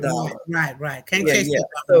a dollar. Right. Can't chase it.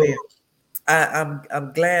 So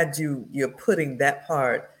I'm glad you're putting that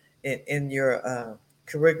part in your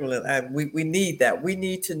curriculum. We need that. We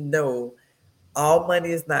need to know all money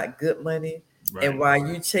is not good money, and while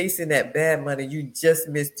you chasing that bad money, you just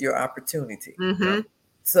missed your opportunity.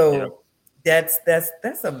 So. That's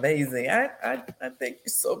amazing. I think you're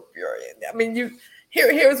so brilliant. I mean,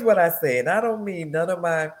 here's what I say, and I don't mean none of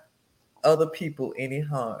my other people any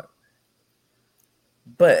harm.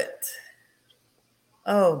 But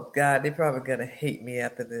oh God, they're probably gonna hate me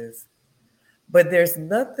after this. But there's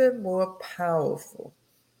nothing more powerful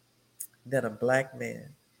than a Black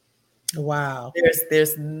man. Wow.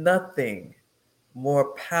 There's nothing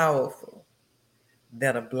more powerful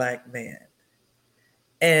than a Black man.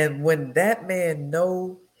 And when that man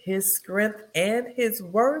know his strength and his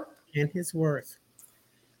worth.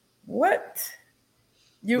 What?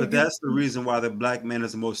 But that's the reason why the Black man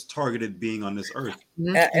is the most targeted being on this earth.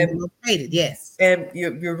 And hated, yes. And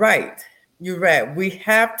you're right. You're right. We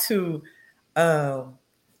have to, but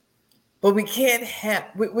we can't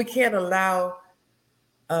allow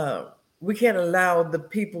the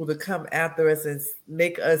people to come after us and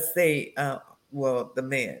make us say, the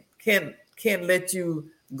man can't let you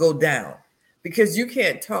go down, because you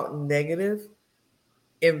can't talk negative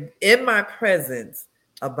in my presence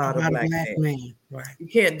about a black man. Right. You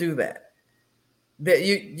can't do that.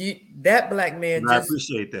 That Black man I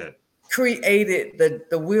appreciate that. Created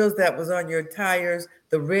the wheels that was on your tires,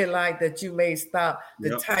 the red light that you made stop,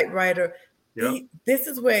 the typewriter. This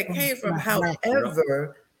is where it came from.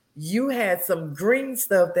 However, you had some green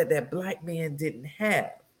stuff that Black man didn't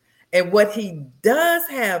have. And what he does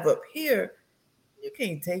have up here, you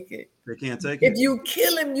can't take it. They can't take it. If you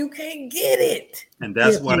kill him, you can't get it. And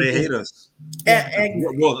that's why they hate us.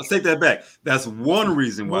 Well, let's take that back. That's one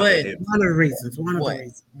reason why they hate us. One of the reasons.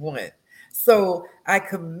 One. So I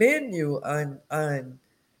commend you on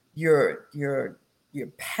your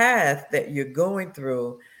path that you're going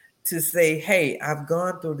through to say, hey, I've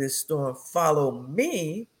gone through this storm. Follow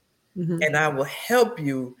me, and I will help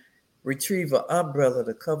you retrieve an umbrella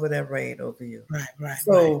to cover that rain over you. Right.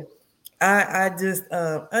 So I just,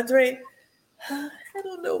 Andre, I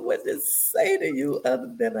don't know what to say to you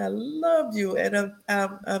other than I love you, and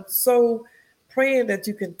I'm so praying that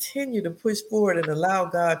you continue to push forward and allow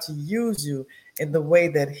God to use you in the way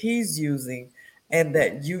that he's using, and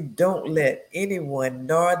that you don't let anyone,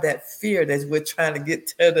 nor that fear that we're trying to get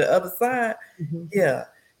to the other side. Mm-hmm. Yeah,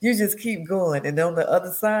 you just keep going, and on the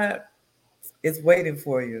other side, it's waiting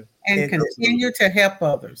for you. And continue to help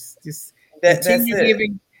others. Just continue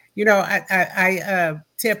giving. You know, I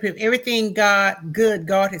tell people everything God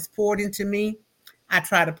has poured into me, I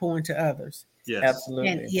try to pour into others. Yes,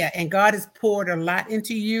 absolutely. And God has poured a lot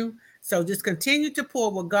into you. So just continue to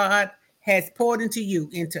pour what God has poured into you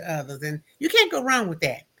into others, and you can't go wrong with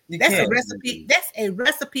that. That's a recipe. That's a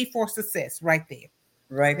recipe for success, right there.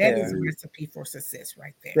 Right there. That is a recipe for success,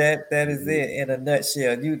 right there. That is it in a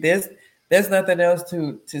nutshell. There's nothing else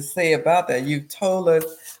to say about that. You've told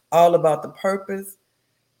us all about the purpose,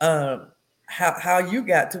 how you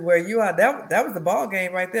got to where you are. That was the ball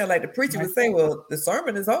game right there. Like the preacher would say, well, the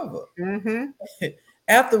sermon is over. Mm-hmm.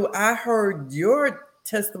 After I heard your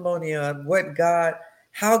testimony on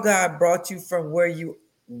how God brought you from where you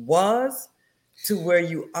was to where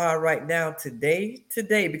you are right now today,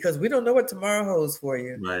 because we don't know what tomorrow holds for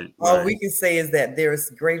you. Right. All we can say is that there's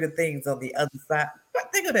greater things on the other side.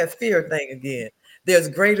 But think of that fear thing again. There's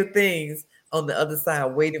greater things on the other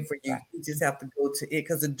side waiting for you. You just have to go to it,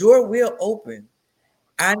 because the door will open.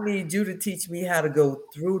 I need you to teach me how to go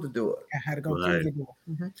through the door. How to go through the door.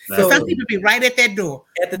 Mm-hmm. So some people be right at that door.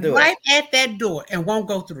 Right at that door and won't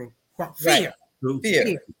go through. Fear. Right.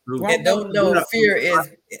 Fear. And don't know fear is.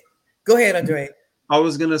 Go ahead, Andre. I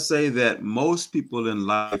was going to say that most people in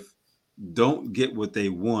life don't get what they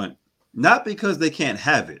want, not because they can't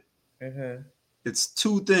have it. Mm-hmm. It's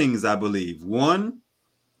two things, I believe. One,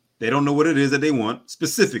 they don't know what it is that they want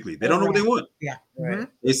specifically. They don't know what they want. Yeah. Right.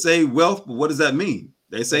 They say wealth, but what does that mean?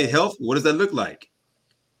 They say health, what does that look like?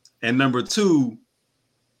 And number two,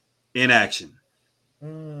 inaction.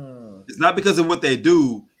 It's not because of what they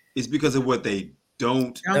do, it's because of what they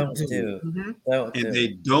don't do. Mm-hmm.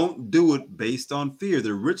 They don't do it based on fear.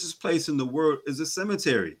 The richest place in the world is a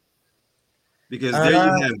cemetery. Because there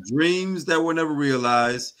you have dreams that were never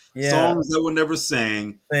realized, songs that were never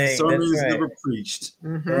sang, sermons never preached.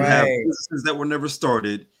 Mm-hmm. You have businesses that were never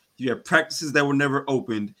started. You have practices that were never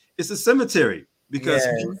opened. It's a cemetery because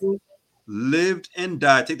people lived and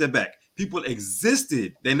died. Take that back. People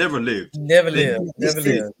existed. They never lived.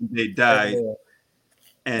 They died.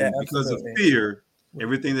 And because of fear,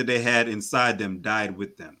 everything that they had inside them died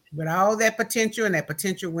with them. But all that potential, and that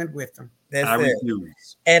potential went with them. I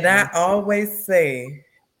refuse. And I always say,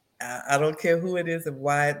 I don't care who it is and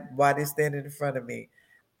why they're standing in front of me.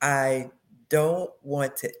 I don't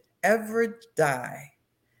want to ever die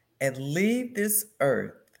and leave this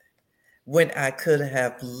earth when I could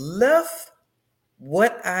have left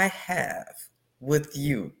what I have with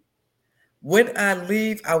you. When I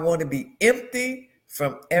leave, I want to be empty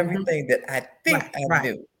from everything that I think I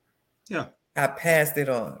knew. Yeah. I passed it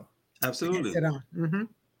on. Absolutely. Passed it on. Mm-hmm.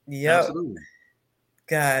 Yep. Absolutely.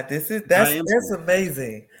 God, that's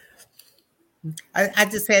amazing. I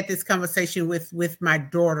just had this conversation with my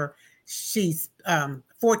daughter. She's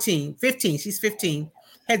 15. She's 15.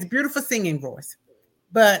 Has a beautiful singing voice,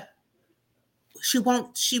 but she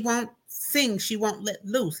won't sing. She won't let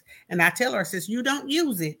loose. And I tell her, sis, you don't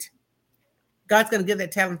use it, God's going to give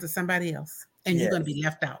that talent to somebody else, and you're going to be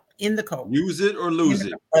left out in the cold. Use it or lose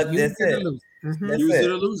it. Use it or lose it. Mm-hmm. Use it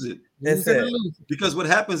or lose it. That's it. Because what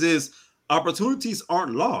happens is opportunities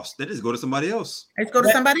aren't lost. They just go to somebody else. They just go to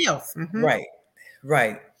somebody else. Mm-hmm.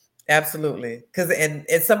 Right. Absolutely. Because and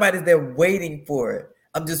somebody's there waiting for it.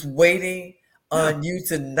 I'm just waiting on you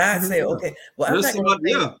to not say, okay, well, there's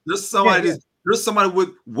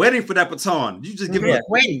somebody waiting for that baton. You just give it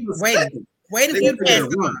waiting for you to pass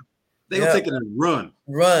it on. They gonna take it and run.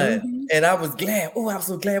 Mm-hmm. And I was glad. Oh, I was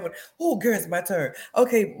so glad. Girl, it's my turn.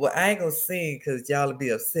 Okay, well, I ain't gonna sing because y'all will be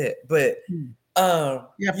upset. But please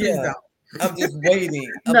don't. I'm just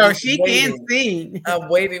waiting. She can't sing. I'm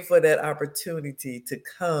waiting for that opportunity to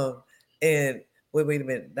come. And wait a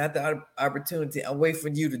minute, not the opportunity. I'm waiting for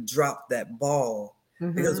you to drop that ball.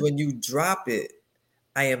 Mm-hmm. Because when you drop it,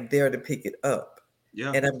 I am there to pick it up.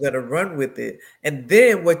 Yeah. And I'm gonna run with it. And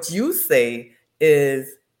then what you say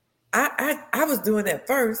is, I was doing that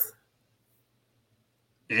first.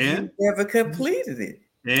 And you never completed it.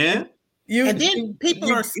 And then people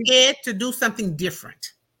are scared to do something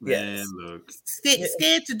different. Yes. Man, look.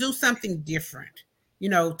 Scared to do something different.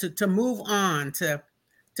 To move on, to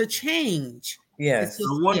change. Yes.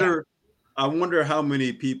 I wonder how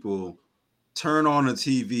many people turn on a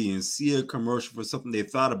TV and see a commercial for something they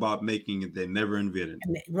thought about making and they never invented.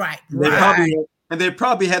 They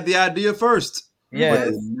probably had the idea first. Yes.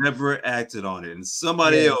 But they never acted on it. And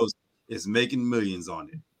somebody else is making millions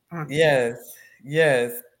on it.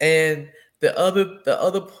 Yes. And the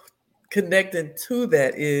other connecting to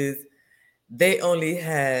that is they only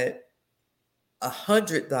had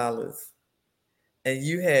 $100 and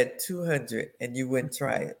you had 200 and you wouldn't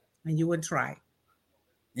try it. And you wouldn't try it.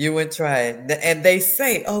 You wouldn't try it. And they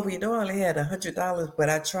say, oh, I only had $100, but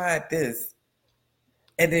I tried this.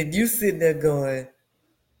 And then you sitting there going,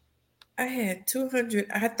 I had 200.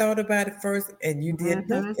 I thought about it first and you did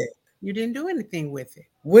nothing. You didn't do anything with it.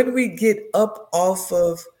 When we get up off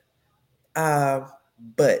of our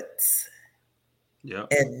butts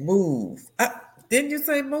and move. Didn't you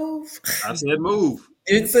say move? I said move.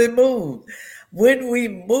 You didn't say move. When we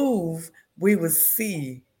move, we will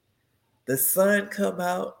see the sun come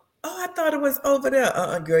out. Oh, I thought it was over there.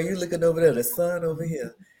 Girl, you looking over there. The sun over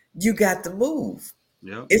here. You got to move.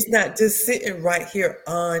 Yeah. It's not just sitting right here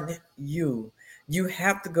on you. You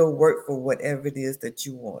have to go work for whatever it is that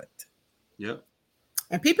you want. Yep.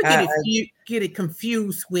 And people get it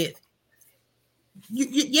confused with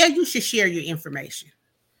you should share your information,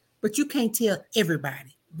 but you can't tell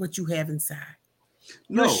everybody what you have inside.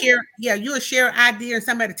 No. You'll share an idea and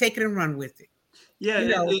somebody take it and run with it. Yeah,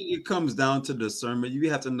 it comes down to discernment.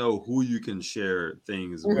 You have to know who you can share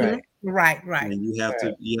things with. Right. And you have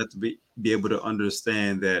to be able to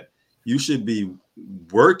understand that you should be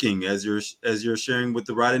working as you're sharing with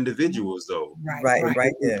the right individuals, though.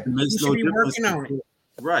 Right there. It makes you should be working on it.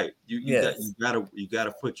 Right. You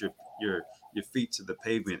gotta put your feet to the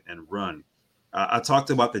pavement and run. I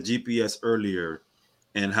talked about the GPS earlier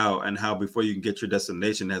and how before you can get your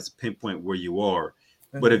destination, it has to pinpoint where you are.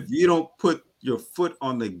 But if you don't put your foot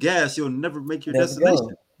on the gas, you'll never make your destination.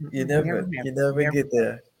 You never get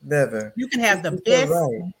there. Never. You can have the best.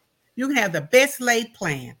 You can have the best laid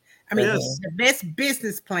plan. I mean, the best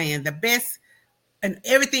business plan, the best, and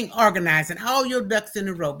everything organized, and all your ducks in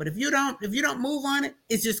a row. But if you don't move on it,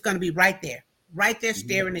 it's just going to be right there,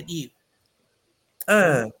 staring at you.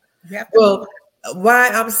 Well, why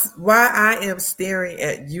I am staring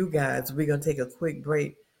at you guys? We're gonna take a quick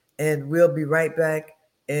break, and we'll be right back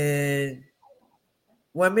in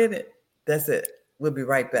 1 minute. That's it. We'll be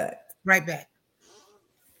right back. Right back.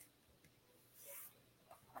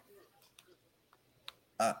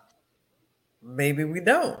 Maybe we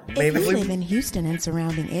don't. If you live in Houston and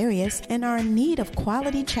surrounding areas and are in need of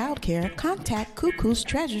quality childcare, contact Cuckoo's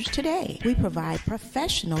Treasures today. We provide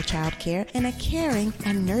professional childcare in a caring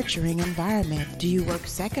and nurturing environment. Do you work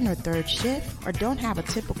second or third shift or don't have a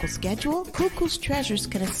typical schedule? Cuckoo's Treasures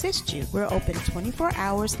can assist you. We're open 24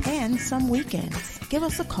 hours and some weekends. Give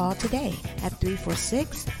us a call today at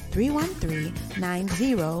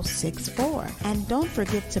 346-313-9064. And don't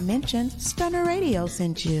forget to mention Stunner Radio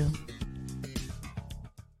sent you.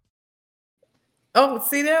 Oh,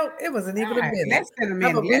 see that? It wasn't even a minute. Less than a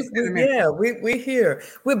minute. We're here.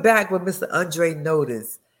 We're back with Mr. Andre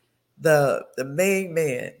Notice, the main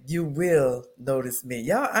man. You will notice me.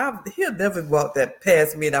 Y'all, he'll never walk that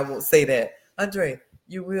past me and I won't say that. Andre,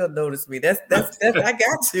 you will notice me. That's I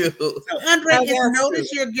got you. So Andre, is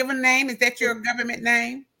Notice your given name? Is that your government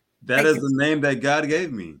name? That is the name that God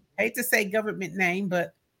gave me. I hate to say government name,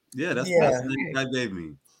 but that's the name God gave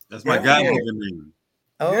me. That's my God-given name.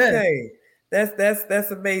 Okay.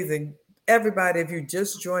 That's amazing. Everybody, if you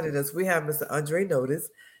just joined us, we have Mr. Andre Notice.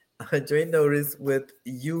 Andre Notice with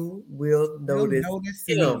You Will Notice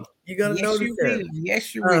Him. You're going to notice him.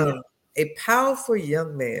 Yes, you will. A powerful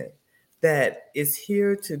young man that is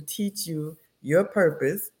here to teach you your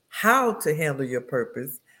purpose, how to handle your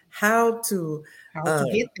purpose, how to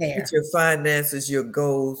get there, get your finances, your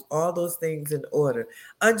goals, all those things in order.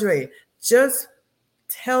 Andre, just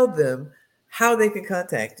tell them how they can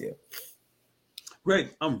contact you.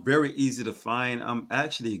 Great. I'm very easy to find. I'm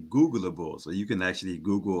actually Googleable. So you can actually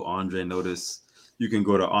Google Andre Notice. You can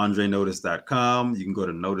go to andrenotice.com. You can go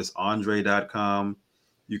to noticeandre.com.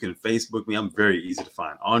 You can Facebook me. I'm very easy to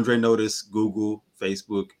find. Andre Notice, Google,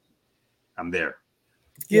 Facebook. I'm there.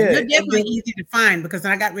 Yeah, you're definitely easy to find because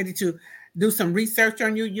when I got ready to do some research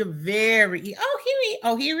on you, you're very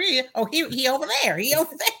here he is. He over there. He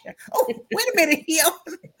over there. Oh, wait a minute. He over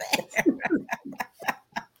there.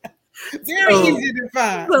 Very easy to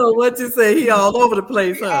find. So what you say? He all over the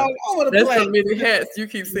place, huh? All over the That's place. so many hats you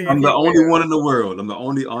keep seeing. I'm the only one in the world. I'm the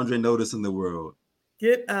only Andre Notice in the world.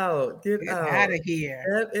 Get out of here.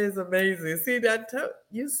 That is amazing. See,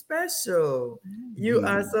 you special. You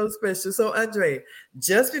are so special. So Andre,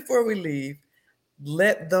 just before we leave,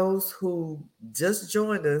 let those who just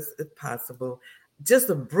joined us, if possible, just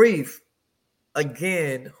a brief,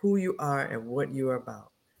 again, who you are and what you are about.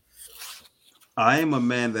 I am a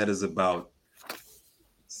man that is about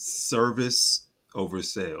service. over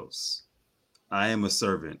sales. I am a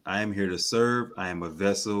servant. I am here to serve. I am a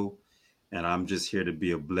vessel, and I'm just here to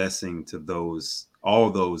be a blessing to all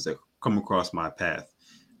those that come across my path.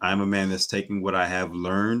 I'm a man that's taking what I have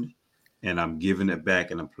learned and I'm giving it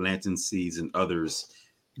back, and I'm planting seeds in others.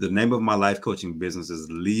 The name of my life coaching business is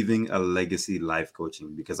Leaving a Legacy Life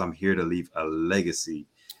Coaching, because I'm here to leave a legacy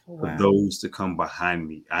for those to come behind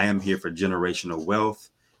me. I am here for generational wealth.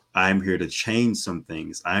 I'm here to change some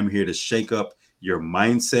things. I'm here to shake up your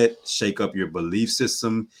mindset, shake up your belief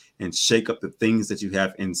system, and shake up the things that you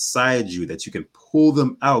have inside you, that you can pull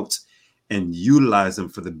them out and utilize them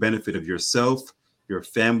for the benefit of yourself, your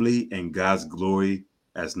family, and God's glory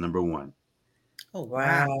as number one. Oh,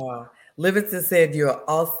 wow. Livingston said, "You're an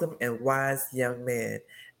awesome and wise young man."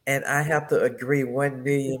 And I have to agree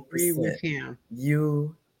 1,000,000%. Agree with him.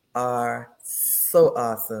 You are so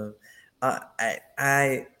awesome.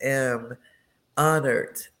 I am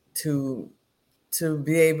honored to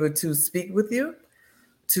be able to speak with you,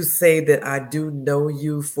 to say that I do know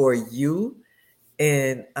you for you.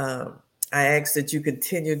 And I ask that you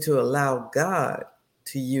continue to allow God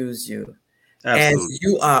to use you. Absolutely. As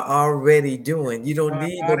you are already doing. You don't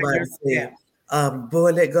need nobody to say,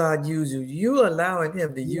 boy, let God use you. You allowing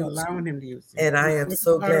him to use you. Allowing him to use you. And I am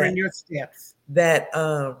so glad in your steps. That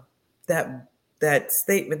that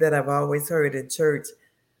statement that I've always heard in church,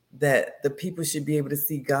 that the people should be able to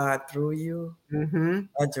see God through you. Mm-hmm.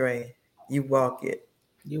 Andre, you walk it.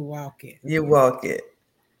 You walk it. You walk it.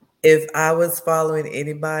 If I was following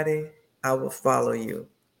anybody, I would follow you.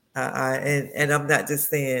 And I'm not just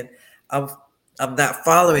saying I'm not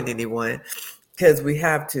following anyone, because we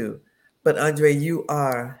have to. But Andre, you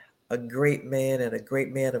are a great man and a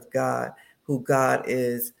great man of God, who God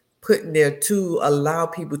is putting there to allow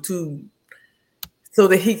people to, so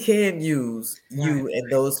that he can use you in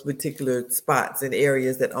those particular spots and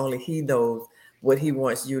areas that only he knows what he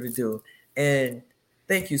wants you to do. And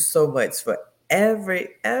thank you so much for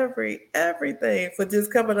everything, for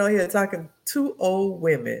just coming on here talking two old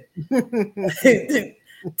women.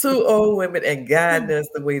 Two old women, and guiding us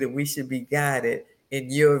the way that we should be guided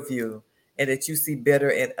in your view, and that you see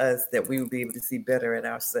better in us, that we will be able to see better in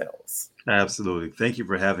ourselves. Absolutely. Thank you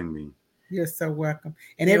for having me. You're so welcome.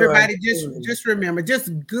 And everybody, just remember,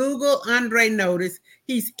 just Google Andre Notice.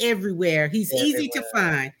 He's everywhere. He's easy to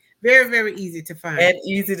find. Very, very easy to find. And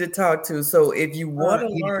easy to talk to. So if you want to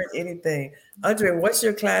learn anything, Andre, what's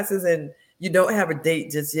your classes? And you don't have a date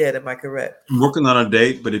just yet, am I correct? I'm working on a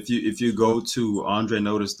date, but if you go to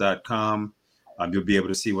andrenotice.com, you'll be able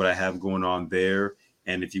to see what I have going on there.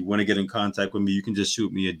 And if you want to get in contact with me, you can just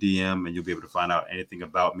shoot me a DM and you'll be able to find out anything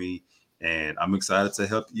about me. And I'm excited to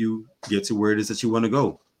help you get to where it is that you want to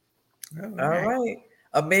go. All right.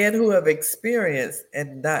 A man who have experience,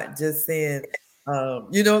 and not just saying,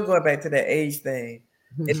 going back to that age thing.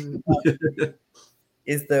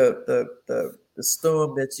 Is the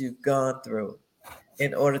storm that you've gone through,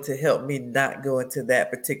 in order to help me not go into that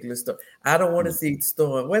particular storm. I don't want to see the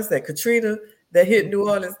storm. What's that? Katrina that hit New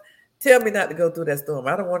Orleans. Tell me not to go through that storm.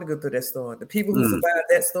 I don't want to go through that storm. The people who survived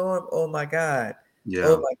that storm, oh my God. Yeah.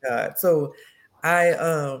 Oh my God. So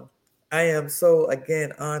I am so,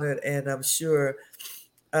 again, honored, and I'm sure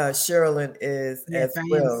Sherilyn is as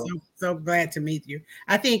well. So glad to meet you.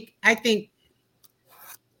 I think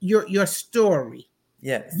your story.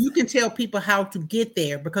 Yes. You can tell people how to get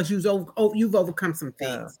there because you've overcome some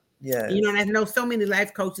things. Yeah. I know so many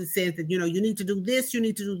life coaches says that, you need to do this, you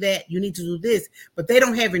need to do that, you need to do this, but they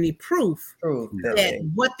don't have any proof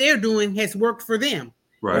that what they're doing has worked for them.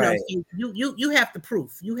 Right. So you have the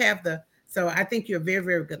proof. You have so I think you're a very,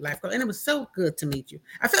 very good life coach. And it was so good to meet you.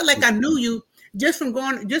 I felt like I knew you just from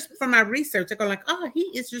my research. I go like, oh, he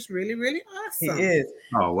is just really, really awesome. He is.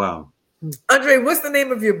 Oh, wow. Andre, what's the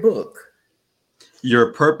name of your book?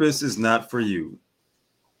 Your Purpose is Not for You.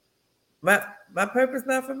 My purpose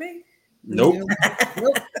not for me? Nope.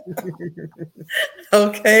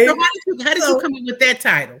 Okay. So how did you come up with that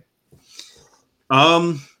title?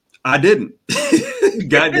 I didn't.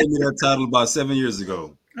 God gave me that title about 7 years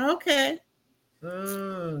ago. Okay.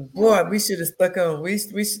 Boy, we should have stuck on.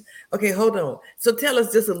 Okay, hold on. So tell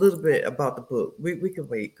us just a little bit about the book. We can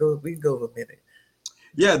wait. We can go over a minute.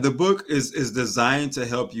 Yeah, the book is designed to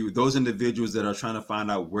help you, those individuals that are trying to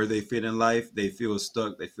find out where they fit in life. They feel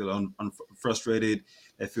stuck. They feel frustrated.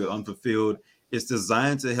 They feel unfulfilled. It's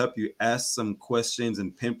designed to help you ask some questions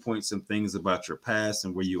and pinpoint some things about your past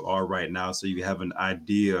and where you are right now, so you have an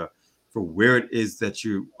idea for where it is that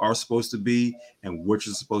you are supposed to be and what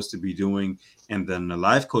you're supposed to be doing. And then the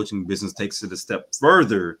life coaching business takes it a step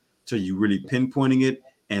further to you really pinpointing it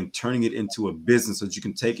and turning it into a business, so that you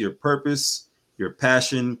can take your purpose, your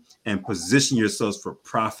passion, and position yourselves for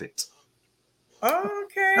profit.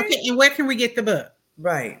 Okay. Okay. And where can we get the book?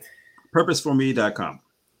 Right. Purposeforme.com.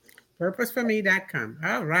 Purposeforme.com.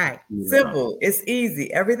 All right. Simple. It's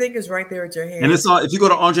easy. Everything is right there at your hand. And it's all, if you go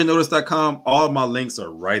to AndreNotice.com, all of my links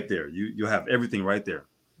are right there. You'll have everything right there.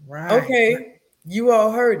 Right. Okay. You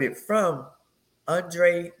all heard it from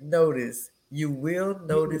Andre Notice. You will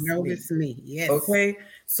notice me. Yes. Okay.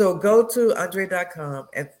 So go to Andre.com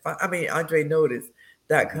and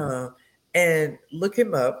AndreNotice.com and look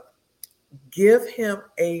him up. Give him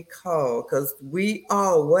a call because we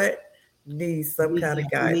all need some kind of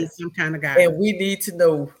guidance. And we need to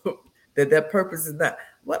know that purpose is not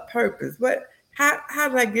what purpose. How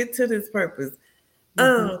did I get to this purpose?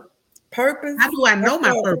 Purpose. How do I know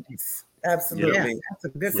my purpose? Absolutely. Yeah, that's a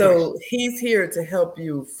good question. He's here to help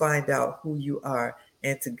you find out who you are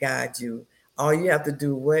and to guide you. All you have to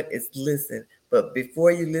do is listen. But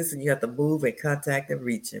before you listen, you have to move and contact and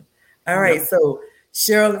reach him. All right. So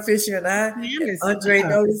Cheryl Fisher and I, Andre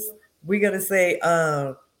Notice, we're going to say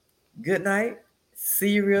good night. See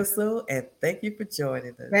you real soon. And thank you for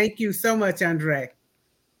joining us. Thank you so much, Andre.